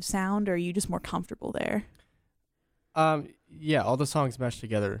cohesive sound, or are you just more comfortable there? Yeah, all the songs mesh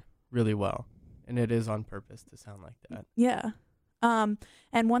together really well, and it is on purpose to sound like that. Yeah. And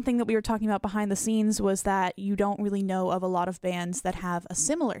one thing that we were talking about behind the scenes was that you don't really know of a lot of bands that have a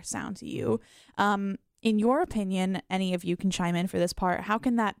similar sound to you. In your opinion, any of you can chime in for this part, how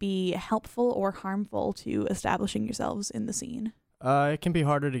can that be helpful or harmful to establishing yourselves in the scene? It can be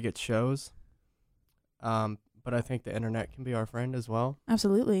harder to get shows. But I think the internet can be our friend as well.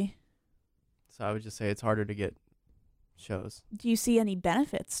 Absolutely. So I would just say it's harder to get shows. Do you see any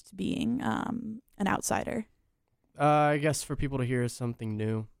benefits to being an outsider? I guess for people to hear something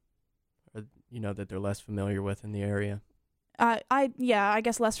new, or, that they're less familiar with in the area. I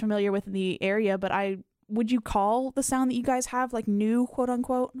guess less familiar with the area, but would you call the sound that you guys have like new, quote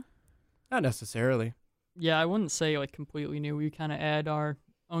unquote? Not necessarily. Yeah, I wouldn't say like completely new. We kind of add our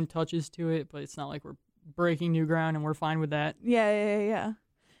own touches to it, but it's not like we're breaking new ground, and we're fine with that. Yeah.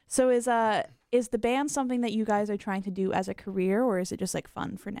 So is the band something that you guys are trying to do as a career, or is it just like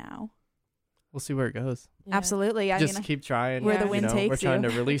fun for now? We'll see where it goes. Yeah. Absolutely. Just keep trying. Where the wind takes you. We're trying to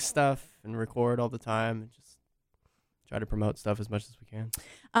release stuff and record all the time, and just try to promote stuff as much as we can.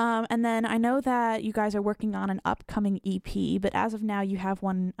 And then I know that you guys are working on an upcoming EP, but as of now you have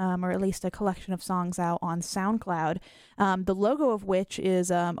one, or at least a collection of songs out on SoundCloud, the logo of which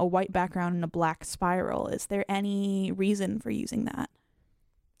is a white background and a black spiral. Is there any reason for using that?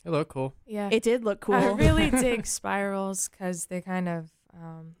 It looked cool. Yeah. It did look cool. I really dig spirals because they kind of,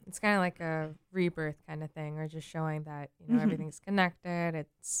 it's kind of like a rebirth kind of thing, or just showing that, everything's connected.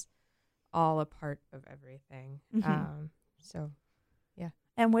 It's all a part of everything. Mm-hmm. So, yeah,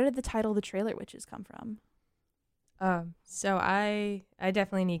 And where did the title The Trailer Witches come from? So I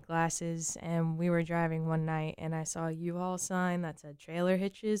definitely need glasses, and we were driving one night, and I saw a U-Haul sign that said trailer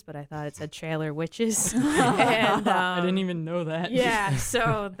hitches, but I thought it said trailer witches. And I didn't even know that. Yeah,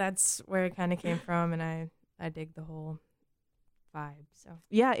 so that's where it kind of came from, and I dig the whole vibe. So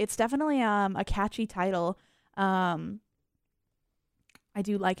Yeah, it's definitely a catchy title. I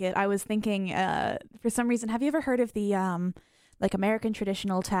do like it. I was thinking, for some reason, have you ever heard of the like American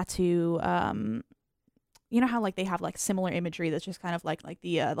traditional tattoo? You know how like they have like similar imagery that's just kind of like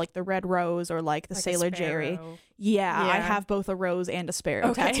the red rose or like the like a Sailor Jerry. sparrow. Yeah, I Yeah. have both a rose and a sparrow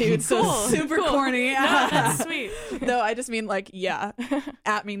Okay, tattooed. So cool, super cool. corny. No, that's sweet. No, I just mean like, yeah,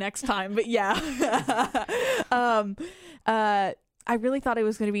 at me next time. But yeah. I really thought it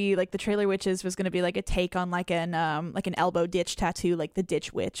was going to be like the Trailer Witches was going to be like a take on like an elbow ditch tattoo, like the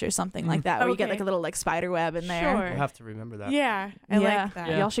Ditch Witch or something like that, where you get Okay. like a little like spider web in there. Sure. We'll have to remember that. Yeah, I Yeah. like that.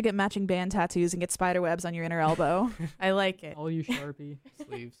 Yeah. Y'all should get matching band tattoos and get spider webs on your inner elbow. I like it. All you Sharpie.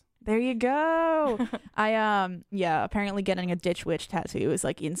 Sleeves. There you go. Apparently getting a Ditch Witch tattoo is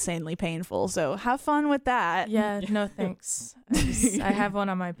like insanely painful. So have fun with that. Yeah, no thanks. I have one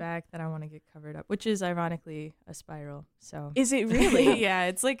on my back that I want to get covered up, which is ironically a spiral. So Is it really? yeah,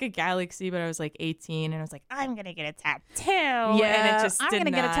 it's like a galaxy, but I was like 18 and I was like, I'm gonna get a tattoo. Yeah, and it just I'm did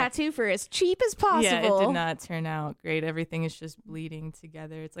gonna get a not- tattoo for as cheap as possible. Yeah, it did not turn out great. Everything is just bleeding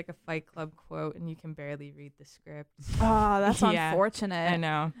together. It's like a Fight Club quote, and you can barely read the script. Oh, that's Yeah, unfortunate. I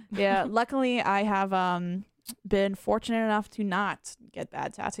know. Yeah, luckily I have been fortunate enough to not get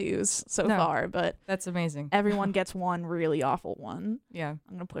bad tattoos so No. far, but That's amazing. everyone gets one really awful one. Yeah.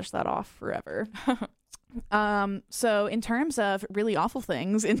 I'm gonna push that off forever. So in terms of really awful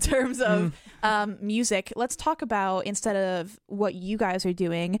things, in terms of music, let's talk about, instead of what you guys are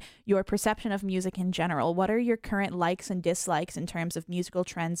doing, your perception of music in general. What are your current likes and dislikes in terms of musical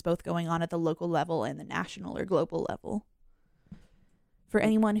trends, both going on at the local level and the national or global level? For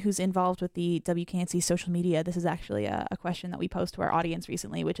anyone who's involved with the WKNC social media, this is actually a question that we posed to our audience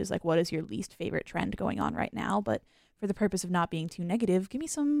recently, which is like, what is your least favorite trend going on right now? But for the purpose of not being too negative, give me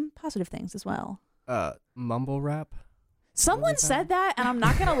some positive things as well. Mumble rap. Someone said that, and I'm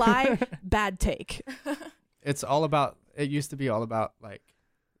not gonna lie, bad take. It used to be all about like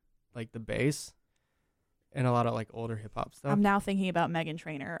the bass and a lot of like older hip hop stuff. I'm now thinking about Meghan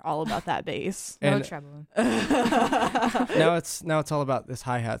Trainor, all about that bass. No And trouble. now it's all about this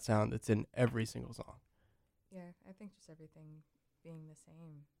hi-hat sound that's in every single song. Yeah, I think just everything being the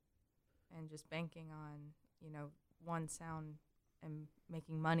same and just banking on, one sound and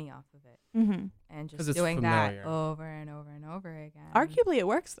making money off of it Mm-hmm. and 'Cause just it's doing familiar. that over and over and over again. Arguably, it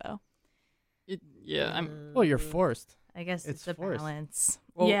works though. Well, you're forced. I guess it's it's a forced. balance.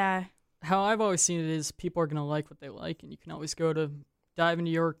 Well, yeah. How I've always seen it is people are going to like what they like, and you can always go to dive into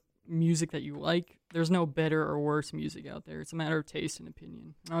your music that you like. There's no better or worse music out there. It's a matter of taste and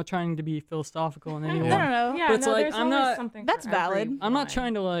opinion. I'm not trying to be philosophical in any No, way. no, no. Yeah, But it's no, like, there's I'm always not- something That's for valid. everyone. I'm not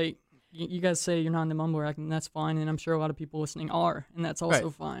trying to like, you guys say you're not into mumble rap, and that's fine, and I'm sure a lot of people listening are, and that's also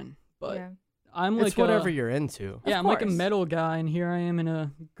Right. fine. But Yeah. I'm It's like whatever you're into. Yeah, Of I'm like a course. metal guy, and here I am in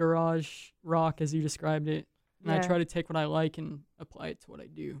a garage rock, as you described it. And I Yeah. try to take what I like and apply it to what I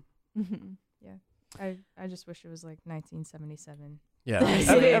do. Mm-hmm. I just wish it was like 1977. Yeah.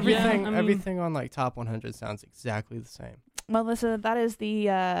 Honestly, yeah, everything I mean- everything on like top 100 sounds exactly the same. Well, that is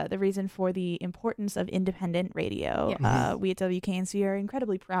the reason for the importance of independent radio. Yes. We at WKNC are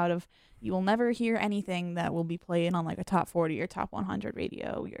incredibly proud of. You will never hear anything that will be played on like a top 40 or top 100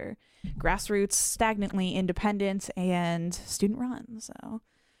 radio. We're grassroots, stagnantly independent, and student run. So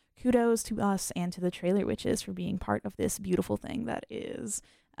kudos to us and to the Trailer Witches for being part of this beautiful thing that is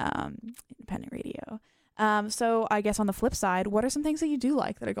independent radio. So I guess on the flip side, what are some things that you do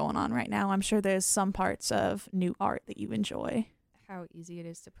like that are going on right now? I'm sure there's some parts of new art that you enjoy. How easy it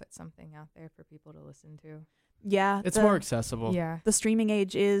is to put something out there for people to listen to. Yeah, It's more accessible. Yeah. the streaming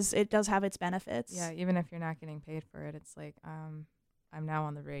age it does have its benefits. Yeah, even if you're not getting paid for it, it's like I'm now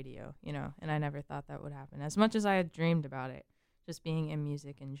on the radio, and I never thought that would happen. As much as I had dreamed about it, just being in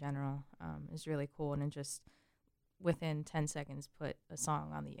music in general is really cool, and it just within 10 seconds put a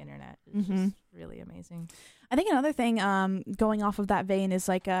song on the internet is just really amazing. I think another thing going off of that vein is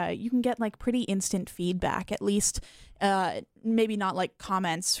like you can get like pretty instant feedback, at least maybe not like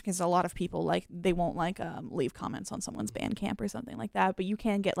comments, because a lot of people like they won't like leave comments on someone's Bandcamp or something like that, but you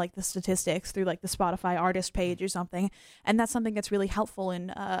can get like the statistics through like the Spotify artist page or something, and that's something that's really helpful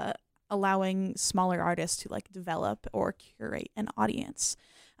in allowing smaller artists to like develop or curate an audience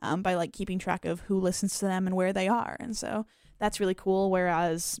by like keeping track of who listens to them and where they are. And so that's really cool.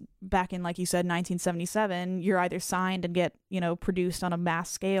 Whereas back in, like you said, 1977, you're either signed and get, produced on a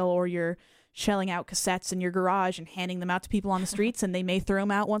mass scale, or you're shelling out cassettes in your garage and handing them out to people on the streets, and they may throw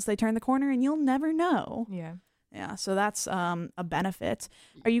them out once they turn the corner, and you'll never know. Yeah. Yeah, so that's a benefit.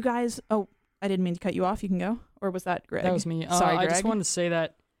 Are you guys... Oh, I didn't mean to cut you off. You can go. Or was that Greg? That was me. Sorry, I Greg. just wanted to say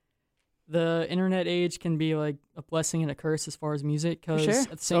that the internet age can be like a blessing and a curse as far as music, because Sure. at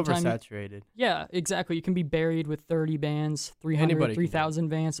the same time... Oversaturated. Yeah, exactly. You can be buried with 30 bands, 300, Anybody can 3,000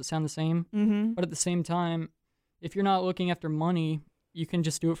 bands that sound the same. Mm-hmm. But at the same time, if you're not looking after money, you can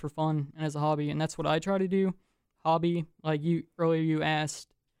just do it for fun and as a hobby. And that's what I try to do. Hobby, like earlier you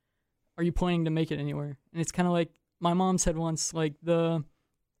asked, are you planning to make it anywhere? And it's kind of like my mom said once, like the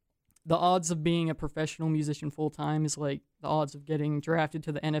odds of being a professional musician full time is like the odds of getting drafted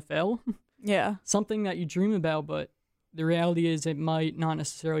to the NFL. Yeah. Something that you dream about, but the reality is it might not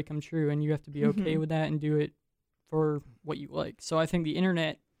necessarily come true, and you have to be okay with that and do it for what you like. So I think the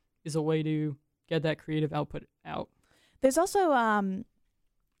internet is a way to get that creative output out. There's also, I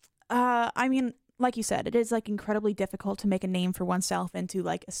mean, like you said, it is like incredibly difficult to make a name for oneself and to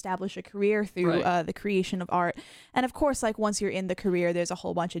like establish a career through Right. The creation of art. And of course, like once you're in the career, there's a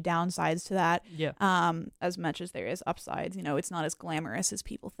whole bunch of downsides to that. Yeah. As much as there is upsides, it's not as glamorous as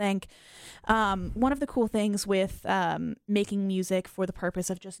people think. One of the cool things with making music for the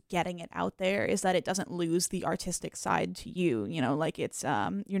purpose of just getting it out there is that it doesn't lose the artistic side to you. Like it's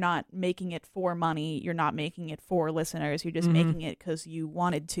you're not making it for money, you're not making it for listeners, you're just making it because you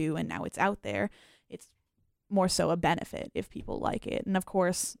wanted to, and now it's out there. It's more so a benefit if people like it. And of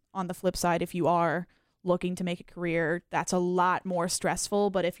course, on the flip side, if you are looking to make a career, that's a lot more stressful.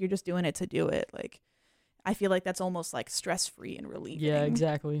 But if you're just doing it to do it, like, I feel like that's almost like stress-free and relieving. Yeah,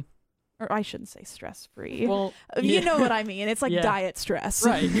 exactly. Or I shouldn't say stress-free. Well, you know what I mean. It's like Yeah. diet stress.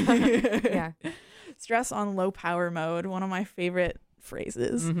 Right. Yeah. Stress on low power mode. One of my favorite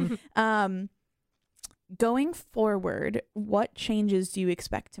phrases. Mhm. Going forward, what changes do you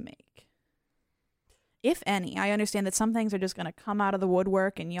expect to make? If any. I understand that some things are just going to come out of the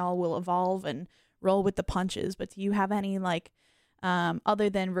woodwork and y'all will evolve and roll with the punches, but do you have any, like, other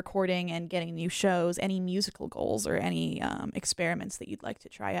than recording and getting new shows, any musical goals or any experiments that you'd like to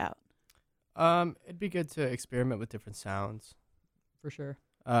try out? It'd be good to experiment with different sounds, For sure.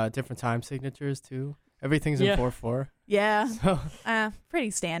 different time signatures too. Everything's Yeah. in 4/4, Yeah. so Pretty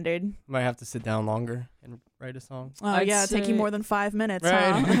standard. might have to sit down longer and write a song. Oh, I'd yeah, take you say- more than 5 minutes,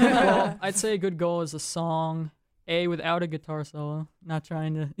 Right. huh? Well, I'd say a good goal is a song, without a guitar solo. Not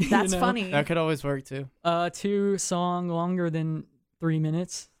trying to. That's funny. That could always work too. 2 song longer than 3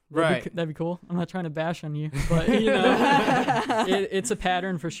 minutes. Right. That'd be cool. I'm not trying to bash on you, but it's a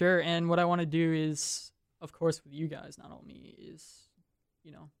pattern for sure. And what I want to do is, of course, with you guys, not all me, is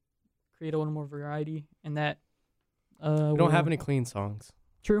create a little more variety, and that. We don't have any clean songs.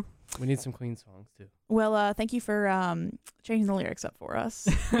 True. We need some clean songs too. Well, thank you for changing the lyrics up for us.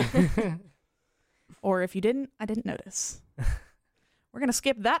 Or if you didn't, I didn't notice. We're going to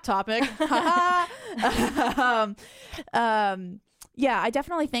skip that topic. Yeah, I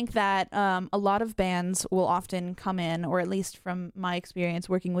definitely think that a lot of bands will often come in, or at least from my experience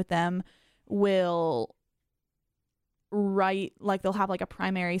working with them, will write, like they'll have like a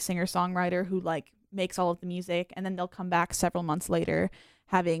primary singer-songwriter who like makes all of the music, and then they'll come back several months later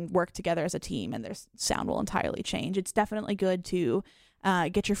having worked together as a team, and their sound will entirely change. It's definitely good to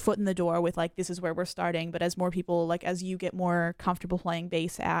get your foot in the door with like, this is where we're starting, but as more people, like as you get more comfortable playing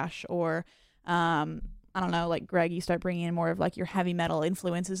bass, Ash, or I don't know, like Greg, you start bringing in more of like your heavy metal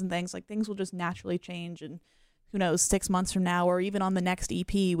influences and things, like things will just naturally change. And who knows, 6 months from now, or even on the next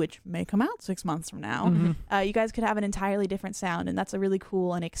EP, which may come out 6 months from now, you guys could have an entirely different sound. And that's a really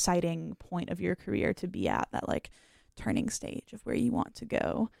cool and exciting point of your career to be at, that like turning stage of where you want to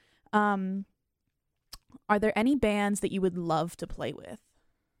go. Are there any bands that you would love to play with?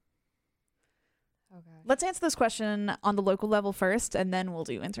 Oh gosh. Let's answer this question on the local level first, and then we'll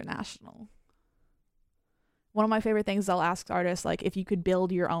do international. One of my favorite things, I'll ask artists, like, if you could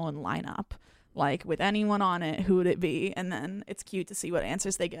build your own lineup, like with anyone on it, who would it be? And then it's cute to see what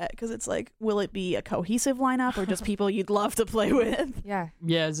answers they get, because it's like, will it be a cohesive lineup or just people you'd love to play with? Yeah.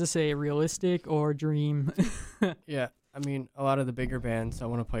 Yeah, is this a realistic or dream? Yeah, I mean, a lot of the bigger bands I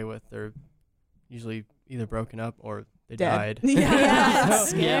want to play with, they're usually either broken up or they died. Yeah,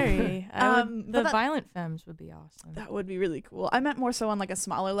 it's So- scary. The But that- Violent Femmes would be awesome. that would be really cool. I meant more so on like a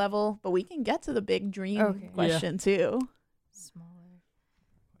smaller level, but we can get to the big dream Okay. question too. Smaller.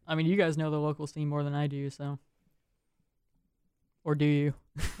 I mean, you guys know the local scene more than I do, so. Or do you?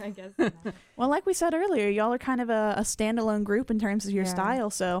 I guess not. Well, like we said earlier, y'all are kind of a standalone group in terms of your Yeah. style.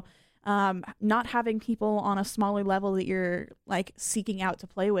 So not having people on a smaller level that you're like seeking out to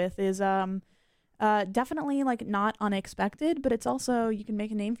play with is definitely like not unexpected, but it's also you can make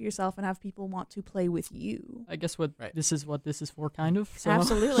a name for yourself and have people want to play with you. I guess what Right. this is for, kind of. So.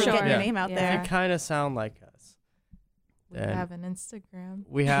 Absolutely, Sure. getting your Yeah. name out Yeah. there. If you kind of sound like us, We then have an Instagram.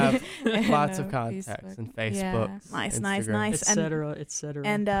 we have And, lots of Facebook. contacts and Yeah. Facebook, Nice, Instagram. nice, nice. etc.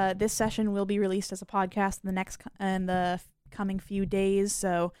 And this session will be released as a podcast in the coming few days,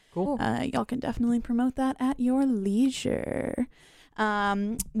 so Cool. y'all can definitely promote that at your leisure.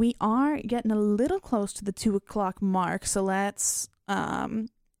 We are getting a little close to the 2:00 mark, so let's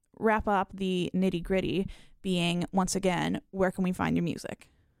wrap up the nitty gritty. Being once again, where can we find your music?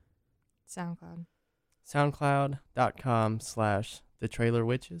 SoundCloud.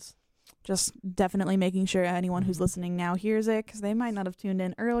 SoundCloud.com/thetrailerwitches. Just definitely making sure anyone who's listening now hears it, because they might not have tuned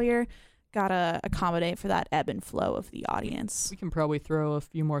in earlier. Gotta accommodate for that ebb and flow of the audience. We can probably throw a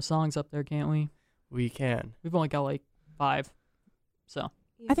few more songs up there, can't we? We can. We've only got like 5. So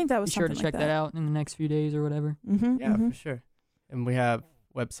I think that be was sure to something check like that out in the next few days or whatever. Mm-hmm, Yeah, for sure. And we have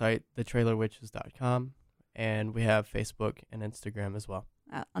website thetrailerwitches.com, and we have Facebook and Instagram as well.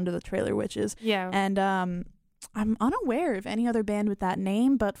 Under the Trailer Witches. Yeah. And I'm unaware of any other band with that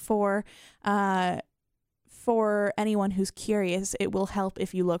name, but for anyone who's curious, it will help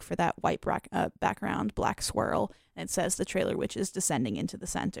if you look for that white background, black swirl, and it says the Trailer Witches descending into the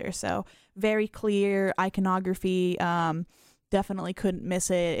center. So very clear iconography. Definitely couldn't miss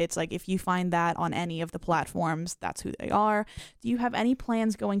it. It's like if you find that on any of the platforms, that's who they are. Do you have any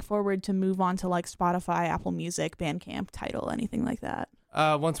plans going forward to move on to like Spotify, Apple Music, Bandcamp, Tidal, anything like that?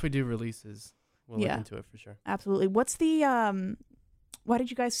 Once we do releases, we'll Yeah. look into it for sure. Absolutely. What's the why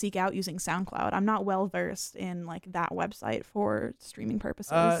did you guys seek out using SoundCloud? I'm not well versed in like that website for streaming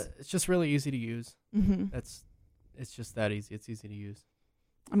purposes. It's just really easy to use. Mm-hmm. It's just that easy. It's easy to use.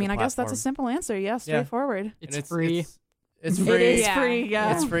 I mean, the I guess that's a platform. simple answer. Yeah, Yeah. straightforward. It's And free. It's It free. is Yeah. free.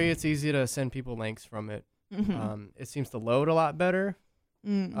 Yeah. It's free. It's easy to send people links from it. Mhm. It seems to load a lot better.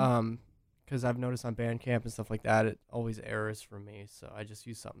 Mm. Because I've noticed on Bandcamp and stuff like that, it always errors for me. So I just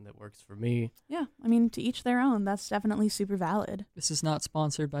use something that works for me. Yeah, I mean, to each their own. That's definitely super valid. This is not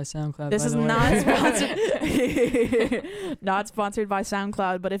sponsored by SoundCloud. This by is the way. not sponsored, not sponsored by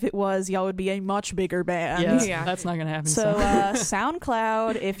SoundCloud. But if it was, y'all would be a much bigger band. Yeah, Yeah. that's not gonna happen. So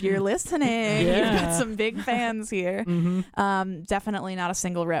SoundCloud, if you're listening, you've got Yeah. some big fans here. Mm-hmm. Definitely not a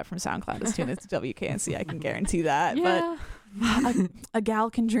single rep from SoundCloud is tuned into WKNC. I can guarantee that. Yeah. But a gal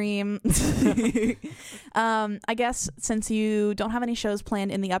can dream. I guess since you don't have any shows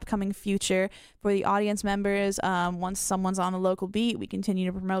planned in the upcoming future, for the audience members, once someone's on a local beat, we continue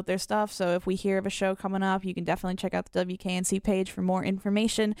to promote their stuff. So if we hear of a show coming up, you can definitely check out the WKNC page for more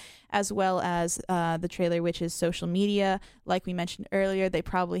information, as well as the Trailer Witches social media. Like we mentioned earlier, they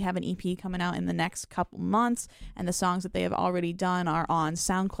probably have an EP coming out in the next couple months, and the songs that they have already done are on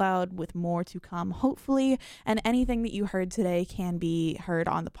SoundCloud, with more to come, hopefully. And anything that you heard today can be heard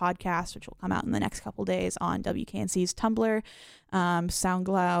on the podcast, which will come out in the next couple days on WKNC's Tumblr,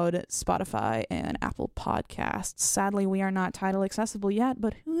 SoundCloud, Spotify, and Apple Podcasts. Sadly, we are not Tidal accessible yet,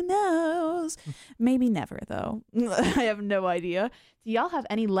 but who knows? Maybe never, though. I have no idea. Do y'all have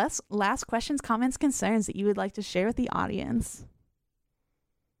any last questions, comments, concerns that you would like to share with the audience?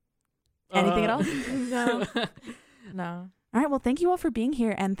 Anything at all? No. No. All right, well, thank you all for being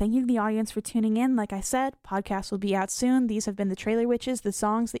here, and thank you to the audience for tuning in. Like I said, podcasts will be out soon. These have been the Trailer Witches, the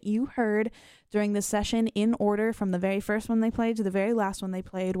songs that you heard during this session in order from the very first one they played to the very last one they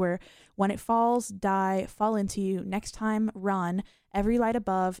played, were When It Falls, Die, Fall Into You, Next Time, Run, Every Light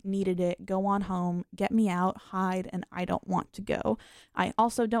Above, Needed It, Go On Home, Get Me Out, Hide, and I Don't Want to Go. I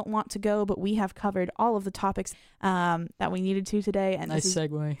also don't want to go, but we have covered all of the topics that we needed to today. And Nice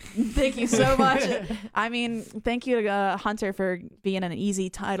segue. Thank you so much. I mean, thank you to Hunter for being an easy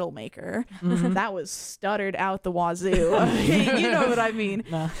title maker. Mhm. That was stuttered out the wazoo. You know what I mean.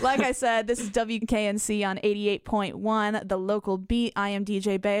 Nah. Like I said, this is WKNC on 88.1, the local beat. I am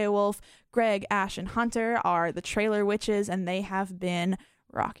DJ Beowvlf. Greg, Ash, and Hunter are the Trailer Witches, and they have been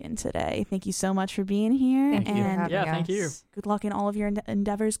rocking today. Thank you so much for being here. Thank you for and having Yeah, thank you. us. good luck in all of your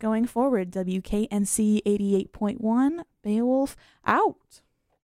endeavors going forward. WKNC 88.1, Beowulf out.